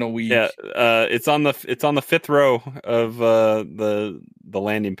out in a week. Yeah, it's on the 5th row of the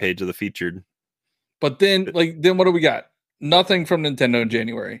landing page of the featured. But then what do we got? Nothing from Nintendo in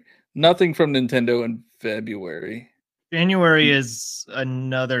January. Nothing from Nintendo in February. January is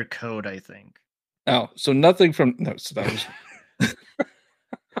another code, I think. Oh, so nothing from so that was.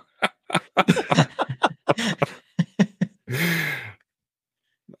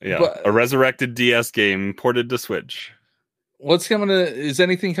 Yeah, but a resurrected DS game ported to Switch. What's coming is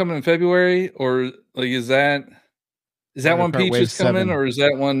anything coming in February, or like is that one Peach is coming, or is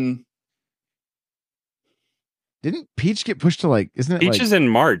that one? Didn't Peach get pushed to isn't it Peach is in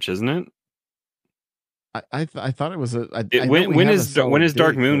March, isn't it? I thought it was when is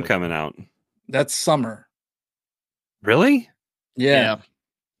Dark Moon coming out? That's summer. Really? Yeah.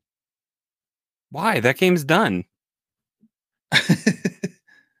 Why? That game's done.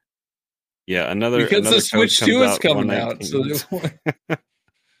 Yeah, Because the Switch 2 is coming out. So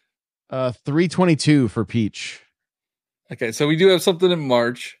 322 for Peach. okay, so we do have something in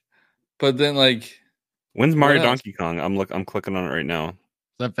March, but then when's Mario Donkey Kong? I'm clicking on it right now. Is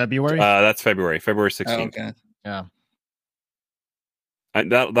that February? That's February 16th. Oh, okay. Yeah.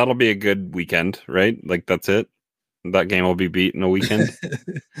 That'll be a good weekend, right? Like that's it. That game will be beat in a weekend.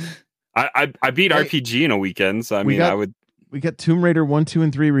 I beat RPG in a weekend, so I would. We got Tomb Raider 1, 2,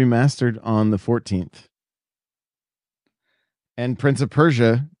 and 3 remastered on the 14th, and Prince of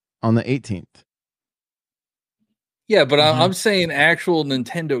Persia on the 18th. Yeah, but I'm saying actual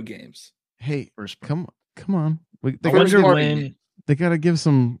Nintendo games. Hey, come on. They got to give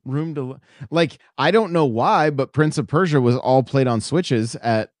some room to I don't know why, but Prince of Persia was all played on Switches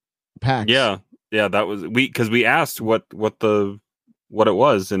at PAX. Yeah, that was because we asked what it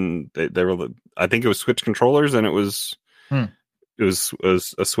was, and they were. I think it was Switch controllers, and it was a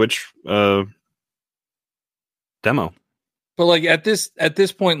Switch demo. But at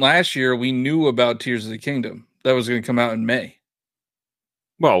this point last year, we knew about Tears of the Kingdom that was going to come out in May.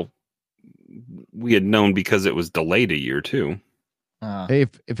 Well, we had known because it was delayed a year too. Hey,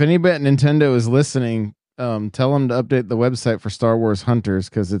 if anybody at Nintendo is listening, tell them to update the website for Star Wars Hunters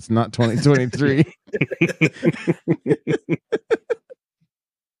because it's not 2023.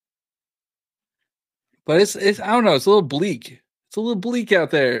 But it's I don't know. It's a little bleak. It's a little bleak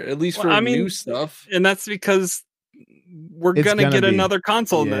out there, at least for new stuff. And that's because we're gonna get another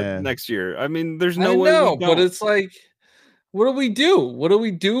console next year. I mean, there's no way. No, but it's what do we do? What do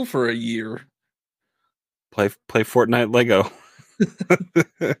we do for a year? Play Fortnite Lego.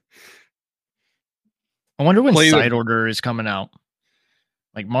 I wonder when Side Order is coming out.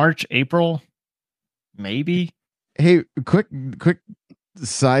 Like March, April, maybe. Hey, quick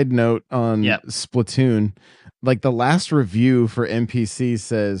side note on Splatoon. Like the last review for NPC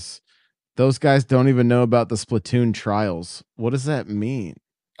says those guys don't even know about the Splatoon trials. What does that mean?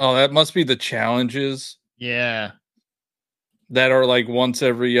 Oh, that must be the challenges. Yeah. That are once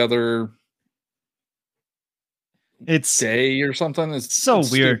every other day or something. It's so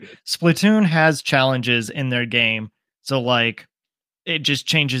weird. Stupid. Splatoon has challenges in their game. So it just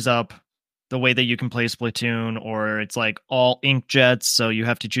changes up the way that you can play Splatoon, or it's all ink jets. So you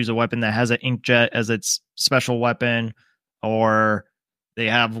have to choose a weapon that has an ink jet as its special weapon, or they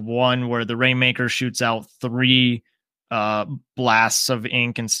have one where the Rainmaker shoots out 3 blasts of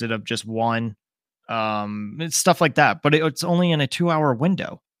ink instead of just one. It's stuff like that, but it's only in a 2-hour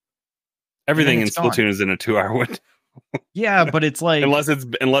window. Everything in Splatoon is in a 2-hour window. Yeah, but it's unless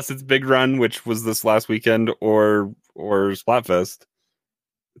it's Big Run, which was this last weekend, or Splatfest.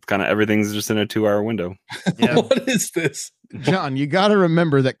 It's kind of everything's just in a 2-hour window. Yeah. What is this, John? You got to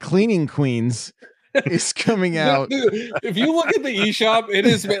remember that Cleaning Queens is coming out. If you look at the eShop, it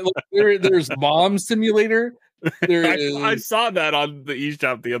is there's Mom Simulator. I saw that on the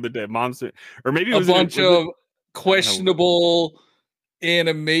eShop the other day. Or maybe it was a bunch of questionable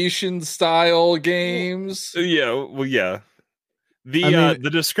animation style games. Yeah, well, yeah. The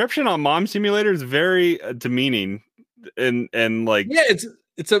description on Mom Simulator is very demeaning, and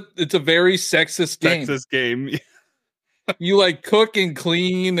it's a very sexist game. You cook and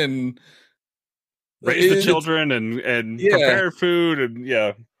clean and raise the children and prepare food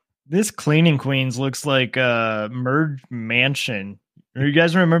and This Cleaning Queens looks like a Merge Mansion. You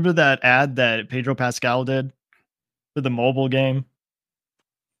guys remember that ad that Pedro Pascal did for the mobile game?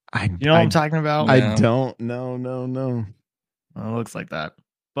 You know what I'm talking about? I don't. No. Well, it looks like that.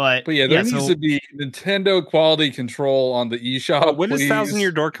 But there needs to be Nintendo quality control on the eShop. When does Thousand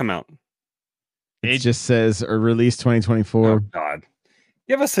Year Door come out? It just says release 2024. Oh God,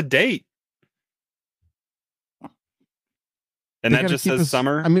 give us a date. And that just says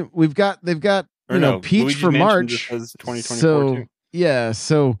summer. I mean, they've got Peach Luigi's for Mansion March. Just says 2024 so too. Yeah,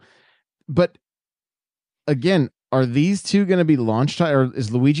 but again, are these two going to be launch titles? Or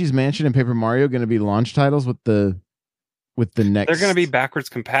is Luigi's Mansion and Paper Mario going to be launch titles with the next? They're going to be backwards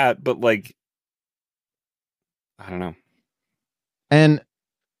compat, but I don't know. And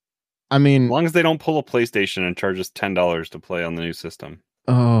I mean, as long as they don't pull a PlayStation and charge us $10 to play on the new system.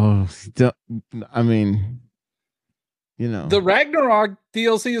 Oh, I mean, the Ragnarok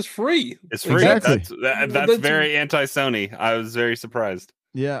DLC is free. It's free. Exactly. That's very anti-Sony. I was very surprised.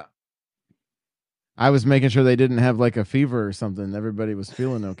 Yeah. I was making sure they didn't have a fever or something. Everybody was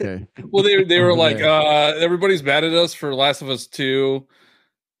feeling okay. Well, they were everybody's mad at us for Last of Us 2.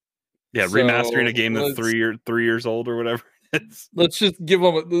 Yeah, so remastering a game that's 3 years old or whatever. Let's just give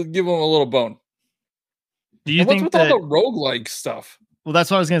them a little bone. Do you what's think with that, all the roguelike stuff? well,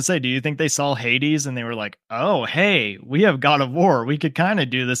 that's what I was going to say. Do you think they saw Hades and they were like, oh, hey, we have God of War. We could kind of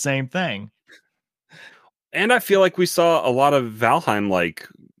do the same thing. And I feel like we saw a lot of Valheim-like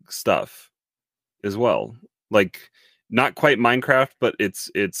stuff as well. Like, not quite Minecraft, but it's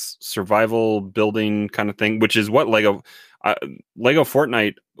survival building kind of thing, which is what Lego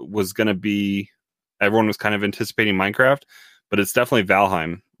Fortnite was going to be. Everyone was kind of anticipating Minecraft, but it's definitely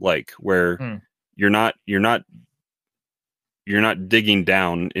Valheim, like where you're not digging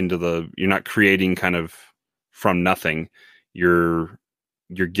down into you're not creating kind of from nothing. You're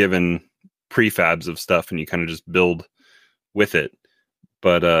given prefabs of stuff and you kind of just build with it.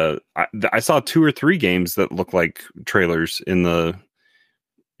 But I saw 2 or 3 games that look like trailers in the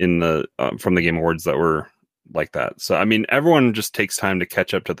from the Game Awards that were like that. So I mean, everyone just takes time to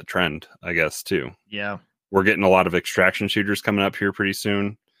catch up to the trend, I guess, too. Yeah, we're getting a lot of extraction shooters coming up here pretty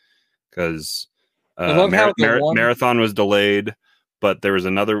soon because Marathon was delayed, but there was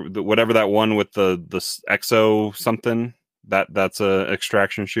another, whatever that one with the Exo something that's a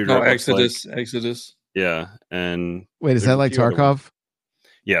extraction shooter. Oh, Exodus. Yeah, and wait, is that like Tarkov?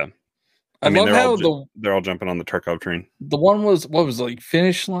 Yeah, I love how they're all jumping on the Tarkov train. The one was like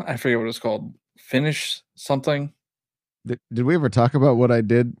Finish line. I forget what it's called. Finish something. Did we ever talk about what I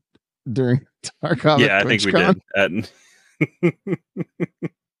did during Tarkov? Yeah, I think we did.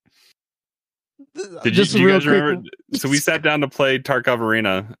 Did you guys remember? So we sat down to play Tarkov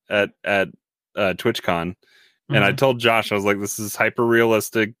Arena at TwitchCon, and I told Josh, I was like, "This is hyper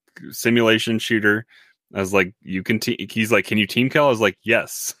realistic simulation shooter." I was like, "You can." He's like, "Can you team kill?" I was like,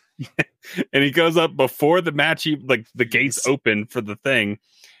 "Yes." And he goes up before the match. The gates open for the thing,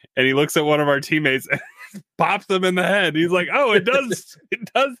 and he looks at one of our teammates and pops them in the head. He's like, "Oh, it does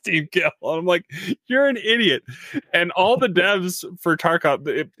team kill." And I'm like, "You're an idiot." And all the devs for Tarkov,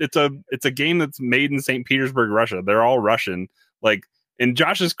 it's a game that's made in St. Petersburg, Russia. They're all Russian. Like, and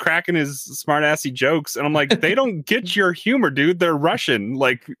Josh is cracking his smart assy jokes, and I'm like, they don't get your humor, dude. They're Russian.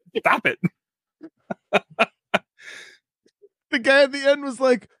 Like, stop it. The guy at the end was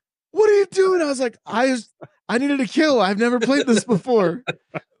like, "What are you doing?" I was like, I needed a kill. I've never played this before.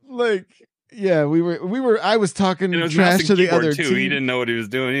 Like, yeah, I was talking trash to the other too. team. He didn't know what he was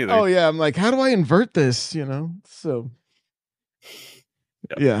doing either. Oh yeah, I'm like, how do I invert this? So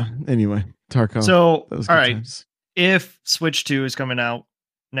yeah. Anyway, Tarkov. So all right, times. If Switch 2 is coming out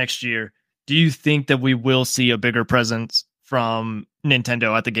next year, do you think that we will see a bigger presence from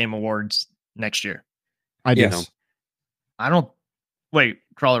Nintendo at the Game Awards next year? I do. Yes. I don't. Wait,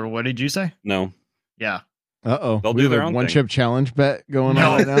 Crawler, what did you say? No. Yeah. Uh-oh. They'll do their own one thing. chip challenge bet going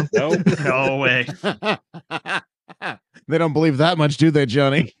on right now. No way. They don't believe that much, do they,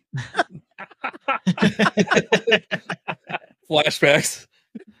 Johnny? Flashbacks.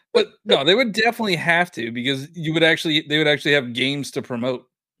 But no, they would definitely have to, because they would actually have games to promote.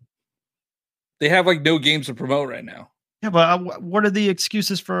 They have like no games to promote right now. Yeah, but what are the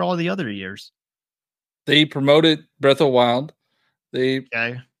excuses for all the other years? They promoted Breath of the Wild. They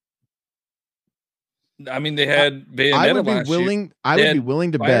had Bayonetta I would be last willing. year. I would be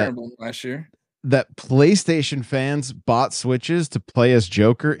willing to Fire bet Emblem last year that PlayStation fans bought Switches to play as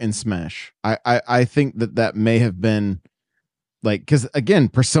Joker in Smash. I think that may have been like, because again,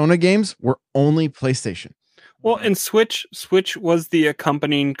 Persona games were only PlayStation. Well, and Switch was the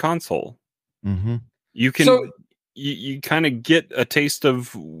accompanying console. Mm-hmm. You can you kind of get a taste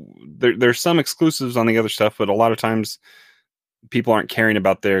of there's some exclusives on the other stuff, but a lot of times people aren't caring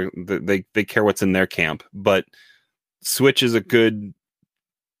about they care what's in their camp. But Switch is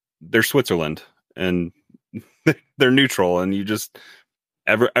they're Switzerland, and they're neutral, and you just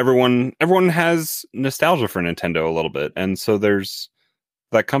everyone has nostalgia for Nintendo a little bit, and so there's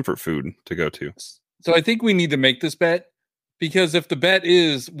that comfort food to go to. So I think we need to make this bet, because if the bet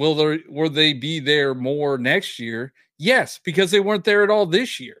is will they be there more next year? Yes, because they weren't there at all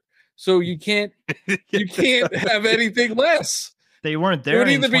this year. So you can't have anything less. They weren't there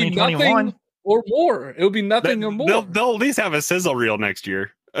in 2021 or more. It would be nothing or more. They'll at least have a sizzle reel next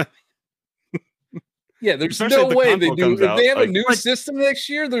year. Yeah, there's no way they do. If they have a new system next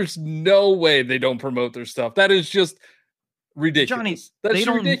year, there's no way they don't promote their stuff. That is just ridiculous. Johnny, that's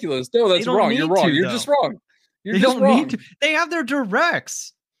ridiculous. No, that's wrong. You're wrong. You're just wrong. They don't need to. They have their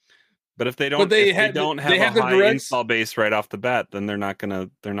directs. But if they don't, they don't have a high install base right off the bat, then they're not gonna.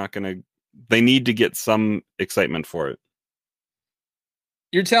 They need to get some excitement for it.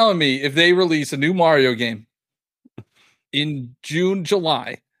 You're telling me if they release a new Mario game in June,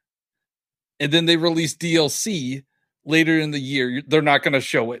 July, and then they release DLC later in the year, they're not going to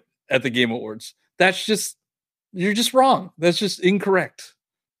show it at the Game Awards? You're just wrong. That's just incorrect.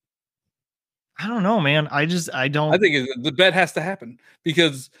 I don't know, man. I don't. I think the bet has to happen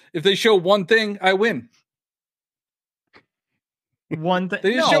because if they show one thing, I win. One thing.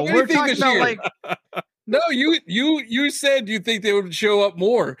 They didn't No, show we're anything talking this about year. like. No, you said you think they would show up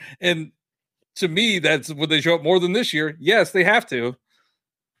more, and to me, that's would they show up more than this year? Yes, they have to.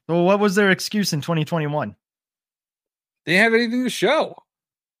 Well, what was their excuse in 2021? They didn't have anything to show.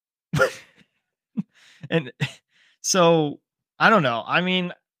 And so I don't know. I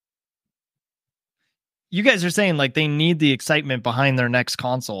mean, you guys are saying like they need the excitement behind their next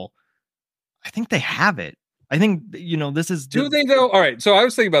console. I think they have it. I think, this is. Do they though? All right. So I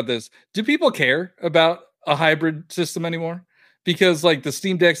was thinking about this. Do people care about a hybrid system anymore? Because like the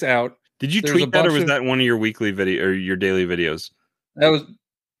Steam Deck's out. Did you tweet that, or was that one of your weekly video or your daily videos? That was.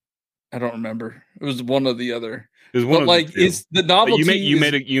 I don't remember. It was one or the other. It was one of like is the novelty. You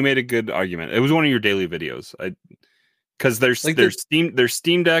made a good argument. It was one of your daily videos. Because there's like there's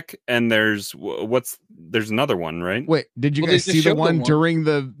Steam Deck and there's another one, right? Wait, did you guys see the one during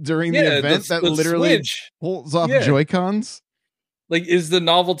the event that literally Switch pulls off Joy-Cons? Like, is the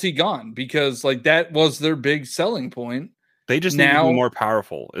novelty gone? Because like that was their big selling point. They just need to be more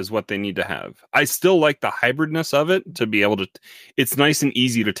powerful is what they need to have. I still like the hybridness of it to be able to. It's nice and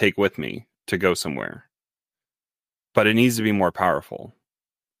easy to take with me to go somewhere, but it needs to be more powerful.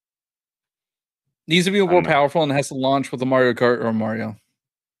 Needs to be more powerful and has to launch with a Mario Kart or a Mario.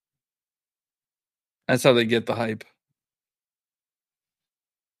 That's how they get the hype.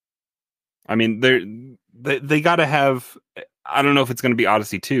 I mean, they got to have. I don't know if it's going to be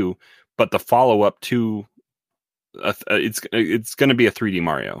Odyssey 2, but the follow up to it's going to be a 3D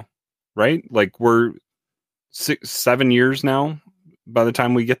Mario, right? Like we're 6-7 years now by the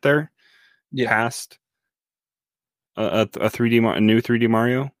time we get there. Yeah. Past a new 3D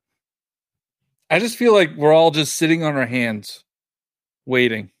Mario. I just feel like we're all just sitting on our hands,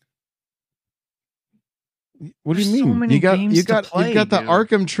 waiting. What do you mean? You got the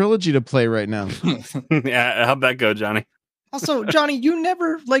Arkham trilogy to play right now. Yeah, how'd that go, Johnny? Also, Johnny, you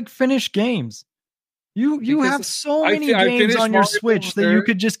never finish games. You have so many games on your Switch that you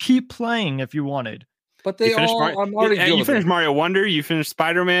could just keep playing if you wanted. But they all, I'm already you finished Mario Wonder, you finished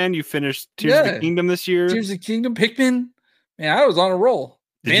Spider-Man, you finished Tears of the Kingdom this year. Tears of the Kingdom, Pikmin. Man, I was on a roll.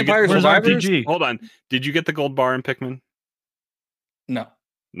 Vampire Survivors. Hold on. Did you get the gold bar in Pikmin? No.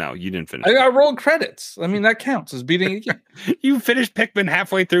 No, you didn't finish. I rolled credits. I mean, that counts as beating a game. You finished Pikmin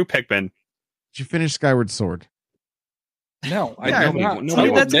halfway through Pikmin. Did you finish Skyward Sword? No, I did not.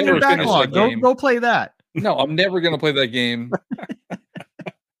 That's in your backlog. Go play that. No, I'm never going to play that game.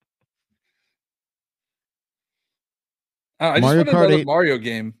 I just wanted another Mario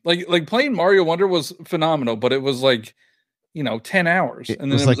game. Like playing Mario Wonder was phenomenal, but it was like, 10 hours. And then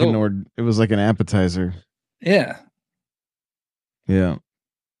it was like it was like an appetizer. Yeah. Yeah.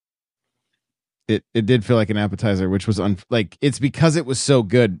 It did feel like an appetizer, which was it's because it was so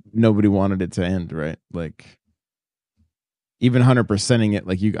good, nobody wanted it to end, right? Like even 100%ing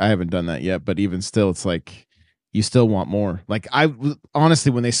it, I haven't done that yet, but even still, it's like you still want more. Like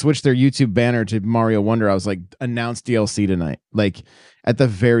honestly, when they switched their YouTube banner to Mario Wonder, I was like, announce DLC tonight. Like at the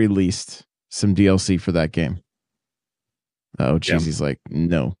very least, some DLC for that game. Oh, Cheesy's like,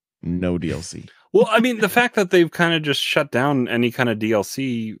 no DLC. Well, I mean, the fact that they've kind of just shut down any kind of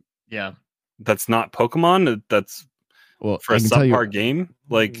DLC, that's not Pokemon, that's for a subpar game,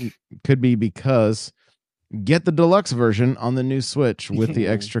 could be because get the deluxe version on the new Switch with the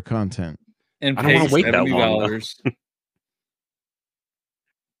extra content, and I don't want to wait that long.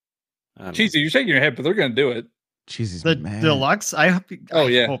 Cheesy, you're shaking your head, but they're going to do it. Cheesy's the mad. deluxe. I hope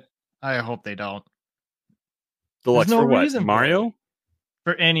they don't. Deluxe for what? Mario?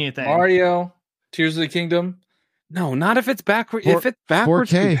 For anything. Mario, Tears of the Kingdom. No, not if it's backward. If it's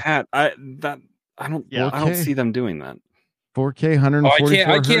backwards, 4K. I don't see them doing that. 4K,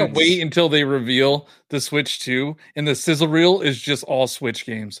 144 I can't wait until they reveal the Switch 2 and the sizzle reel is just all Switch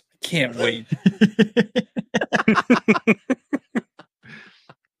games. I can't wait.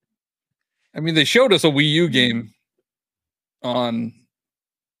 I mean, they showed us a Wii U game on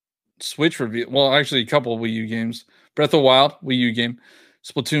Switch review. Well, actually, a couple of Wii U games. Breath of the Wild, Wii U game.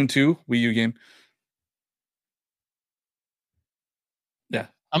 Splatoon 2, Wii U game. Yeah.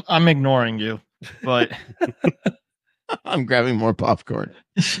 I'm ignoring you, but I'm grabbing more popcorn.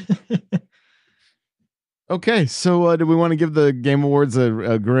 Okay, so do we want to give the Game Awards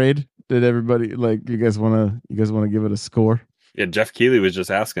a grade? Did everybody you guys want to give it a score? Yeah, Jeff Keighley was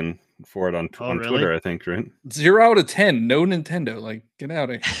just asking for it on really? Twitter, I think, right? 0 out of 10. No Nintendo. Like, get out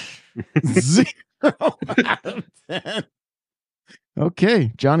of here. 0 out of 10.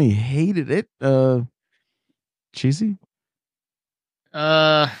 Okay, Johnny hated it. Cheesy?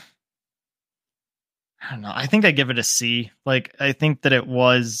 I don't know. I think I give it a C. Like, I think that it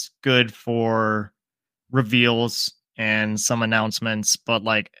was good for reveals and some announcements, but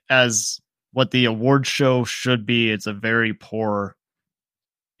like as what the award show should be, it's a very poor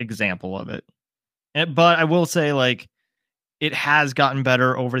example of it. But I will say, like, it has gotten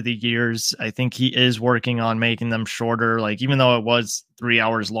better over the years. I think he is working on making them shorter. Like, even though it was 3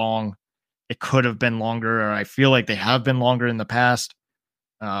 hours long, it could have been longer, or I feel like they have been longer in the past.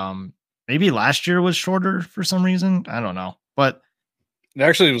 Maybe last year was shorter for some reason. I don't know, but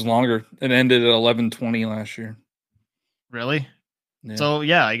Actually, it was longer. It ended at 11:20 last year. really, Yeah. so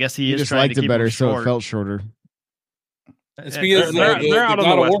yeah, I guess he is just trying liked to it keep better, them so short. it felt shorter. It's because They're out on God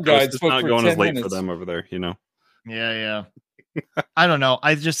the of War West guide Coast. It's spoke not for going 10 as late minutes. for them over there, you know. Yeah. I don't know.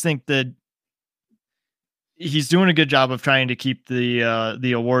 I just think that he's doing a good job of trying to keep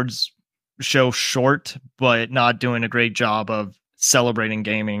the awards show short, but not doing a great job of celebrating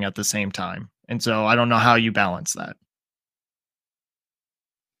gaming at the same time. And so I don't know how you balance that.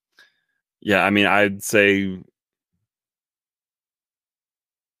 Yeah, I mean, I'd say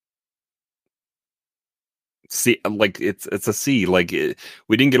C. Like it's a C. Like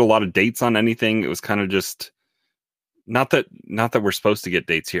we didn't get a lot of dates on anything. It was kind of just not that we're supposed to get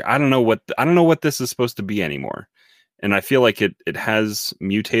dates here. I don't know what this is supposed to be anymore. And I feel like it has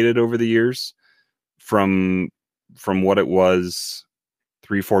mutated over the years from what it was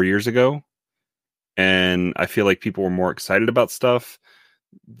 3-4 years ago. And I feel like people were more excited about stuff.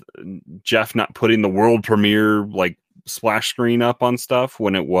 Jeff not putting the world premiere like splash screen up on stuff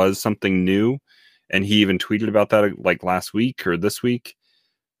when it was something new, and he even tweeted about that like last week or this week,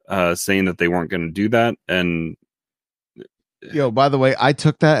 saying that they weren't going to do that. And Yo, by the way, I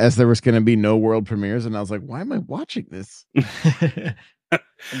took that as there was going to be no world premieres, and I was like, why am I watching this?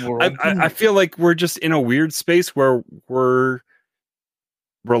 I feel like we're just in a weird space where we're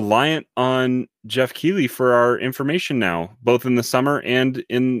reliant on Jeff Keighley for our information now, both in the summer and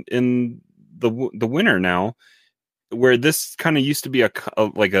in the winter now, where this kind of used to be a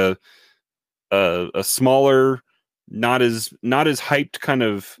smaller, not as hyped kind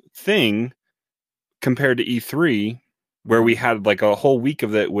of thing compared to E3, where we had like a whole week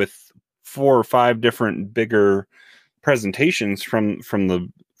of it with 4 or 5 different bigger presentations from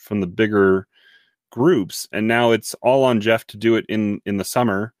the bigger groups, and now it's all on Jeff to do it in the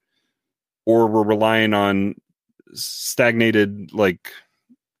summer, or we're relying on stagnated, like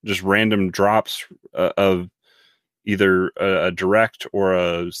just random drops of either a direct or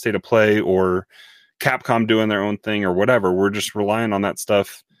a state of play or Capcom doing their own thing or whatever. We're just relying on that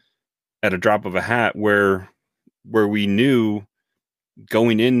stuff at a drop of a hat, where we knew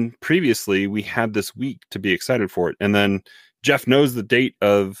going in previously we had this week to be excited for it. And then Jeff knows the date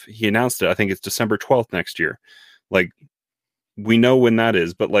he announced it. I think it's December 12th next year. Like, we know when that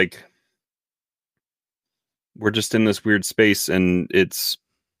is, but like, we're just in this weird space, and it's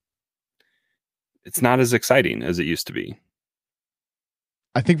not as exciting as it used to be.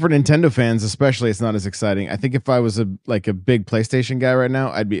 I think for Nintendo fans, especially, it's not as exciting. I think if I was a big PlayStation guy right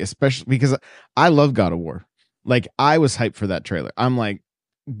now, I'd be, especially because I love God of War. Like, I was hyped for that trailer. I'm like,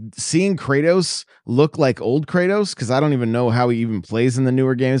 seeing Kratos look like old Kratos, because I don't even know how he even plays in the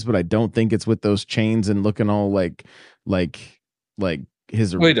newer games, but I don't think it's with those chains and looking all like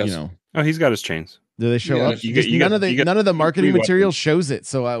his, he does. Oh, he's got his chains. Do they show up? None of the marketing material shows it,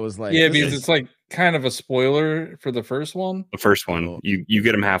 so I was like, yeah, because it's like kind of a spoiler for the first one. The first one, you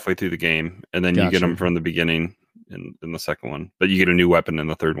get them halfway through the game, and then you get them from the beginning in the second one. But you get a new weapon in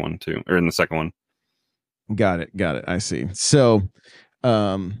the third one too, or in the second one. Got it. I see. So,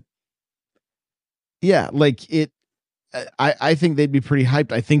 yeah, like it. I think they'd be pretty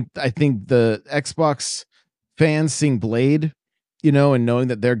hyped. I think the Xbox fans seeing Blade, and knowing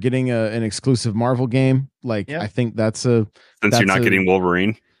that they're getting an exclusive Marvel game, like, I think since you're not getting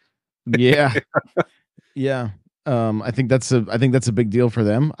Wolverine. Yeah. Yeah. I think that's a big deal for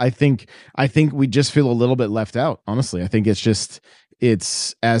them. I think we just feel a little bit left out, honestly. I think it's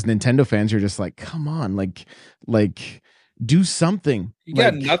as Nintendo fans, you're just like, come on, like do something. You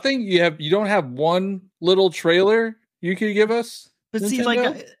got nothing? You don't have one little trailer you could give us? But see,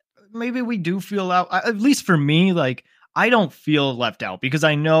 like, maybe we do feel out, at least for me, like, I don't feel left out because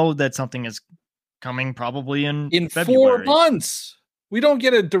I know that something is coming probably in February. 4 months. We don't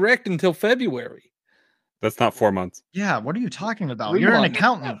get a direct until February. That's not 4 months. Yeah, what are you talking about? 3 You're months. an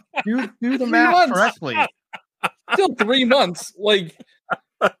accountant. Do the math correctly. Still 3 months. Like,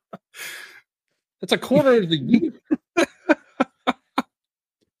 that's a quarter of the year.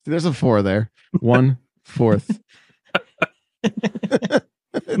 There's a 4 there. 1/4.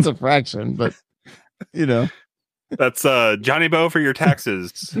 It's a fraction, but That's Johnny Bo for your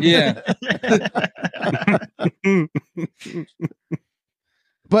taxes. Yeah.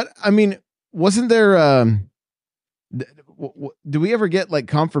 But I mean, wasn't there? Do we ever get like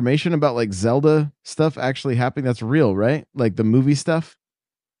confirmation about like Zelda stuff actually happening? That's real, right? Like the movie stuff.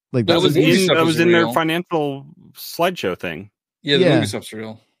 Like That was movie stuff that was was in their real. financial slideshow thing. Yeah, the movie stuff's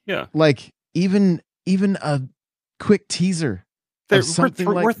real. Yeah, like even a quick teaser. We're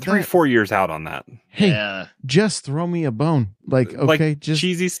 3-4 years out on that. Hey, just throw me a bone. Like, okay, like just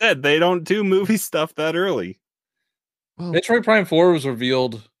Cheesy said, they don't do movie stuff that early. well, Metroid Prime 4 was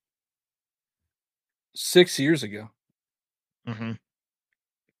revealed 6 years ago. Mm-hmm.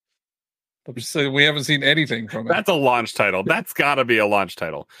 I'm just saying we haven't seen anything from it. That's a launch title. That's got to be a launch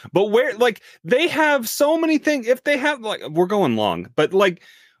title. But where, like, they have so many things. If they have, like, we're going long, but like,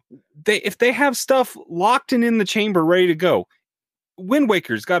 if they have stuff locked and in the chamber, ready to go, Wind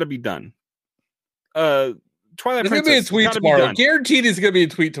Waker's got to be done. Twilight There's Princess gonna be a tweet tomorrow. Guaranteed, it's gonna be a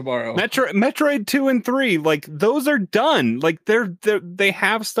tweet tomorrow. Metroid 2 and 3, like those are done. Like they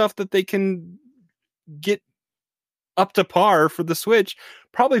have stuff that they can get up to par for the Switch.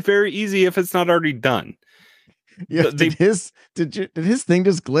 Probably very easy if it's not already done. Yeah, did his thing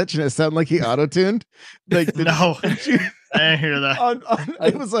just glitch and it sounded like he auto-tuned? Like no, I didn't hear that.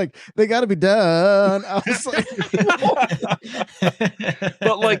 It was like they got to be done. I was like,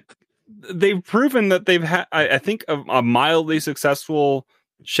 but like they've proven that they've had, I think, a mildly successful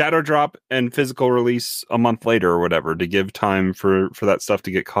shadow drop and physical release a month later or whatever to give time for that stuff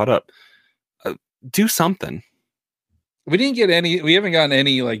to get caught up. Do something. We didn't get any. We haven't gotten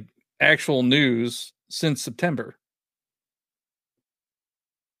any like actual news since September.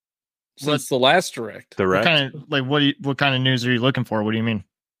 Since the last direct. What kind of news are you looking for? What do you mean?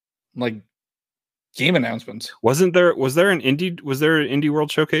 Like game announcements. Was there an Indie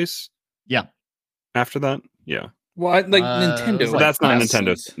World Showcase? Yeah. After that? Yeah. Well, Nintendo. That's not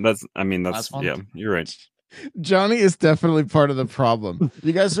Nintendo. That's yeah, you're right. Johnny is definitely part of the problem.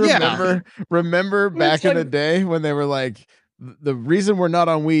 You guys remember back in the day when they were like, the reason we're not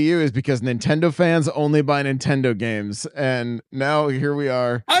on Wii U is because Nintendo fans only buy Nintendo games. And now here we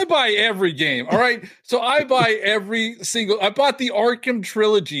are. I buy every game. All right. So I buy I bought the Arkham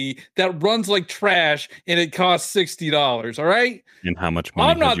trilogy that runs like trash and it costs $60. All right. And how much money?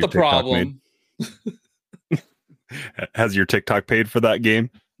 I'm not the problem. Has your TikTok paid for that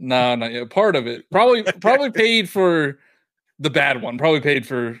game? No, not yet. Part of it. Probably paid for the bad one. Probably paid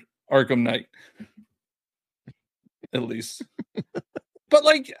for Arkham Knight. At least. But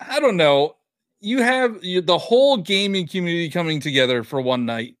like, I don't know. You have the whole gaming community coming together for one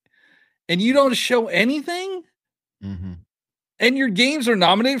night and you don't show anything? Mm-hmm. And your games are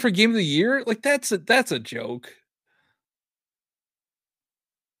nominated for Game of the Year? Like that's a joke.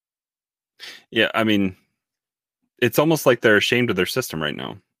 Yeah, I mean, it's almost like they're ashamed of their system right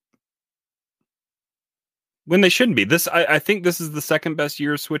now. When they shouldn't be. I think this is the second best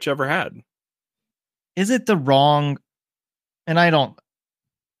year Switch ever had. Is it the wrong audience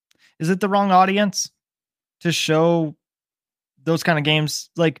to show those kind of games?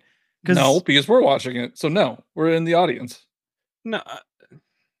 Like, no, because we're watching it. So no, we're in the audience. No,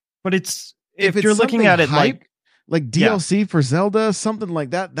 but if you're looking at it hype, like DLC for Zelda, something like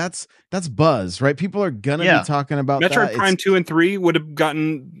that, that's buzz, right? People are gonna be talking about Metroid Prime 2 and 3 would have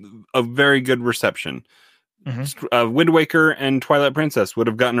gotten a very good reception. Mm-hmm. Wind Waker and Twilight Princess would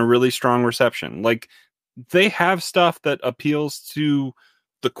have gotten a really strong reception. Like, they have stuff that appeals to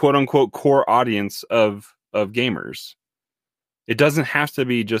the quote unquote core audience of gamers. It doesn't have to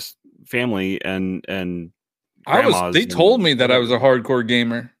be just family and They told me that I was a hardcore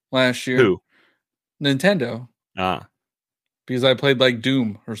gamer last year. Who? Nintendo. Because I played like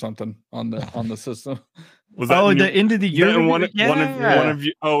Doom or something on the system. Was that the end of the year? One of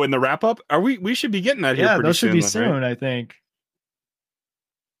you? Oh, in the wrap up, we should be getting that here. Yeah, pretty those should soon, be soon. Right? I think.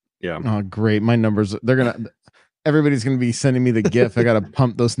 Yeah. Oh, great! My numbers. Everybody's gonna be sending me the GIF. I gotta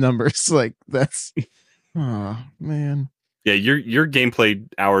pump those numbers. Like that's. Oh man. Yeah, your gameplay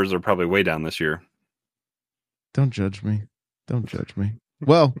hours are probably way down this year. Don't judge me. Don't judge me.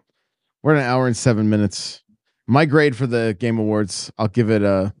 Well, we're at 1 hour and 7 minutes. My grade for the Game Awards, I'll give it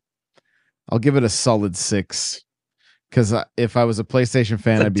a solid 6. Because if I was a PlayStation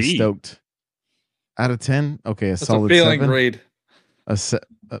fan, I'd be stoked. Out of 10, okay, That's solid a failing 7. Grade.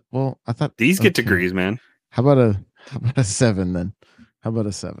 Well, I thought these get degrees, man. How about a 7 then? How about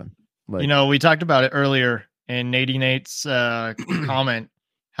a 7? Like, we talked about it earlier in Nate's comment.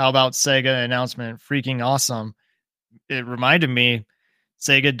 How about Sega announcement? Freaking awesome! It reminded me,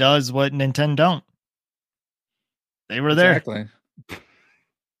 Sega does what Nintendo don't. They were there. Exactly.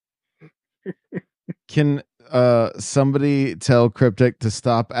 somebody tell Cryptic to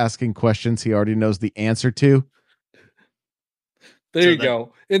stop asking questions he already knows the answer to. There you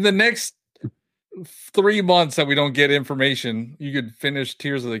go. In the next 3 months that we don't get information, you could finish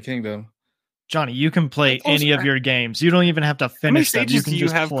Tears of the Kingdom. Johnny, you can play any of your games. You don't even have to finish them. You can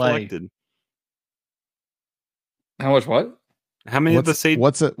just play. Collected? How much what? How many of the sage?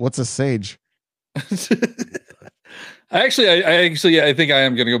 What's a sage? I think I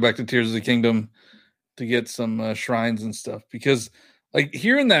am going to go back to Tears of the Kingdom to get some shrines and stuff, because like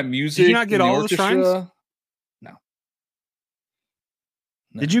hearing that music. Did you not get all the shrines? No.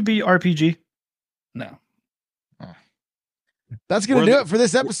 Did you beat RPG? No. That's going to do it for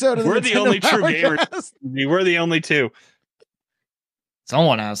this episode of We're the only true Powercast. gamers. We're the only two.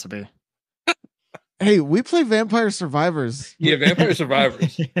 Someone has to be. Hey, we play Vampire Survivors. Yeah, Vampire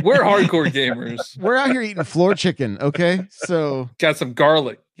Survivors. We're hardcore gamers. We're out here eating floor chicken, okay? So got some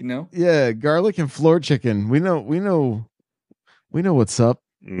garlic, you know? Yeah, garlic and floor chicken. We know what's up.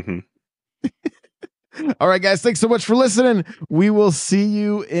 Mm-hmm. All right, guys. Thanks so much for listening. We will see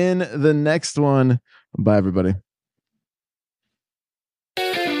you in the next one. Bye, everybody.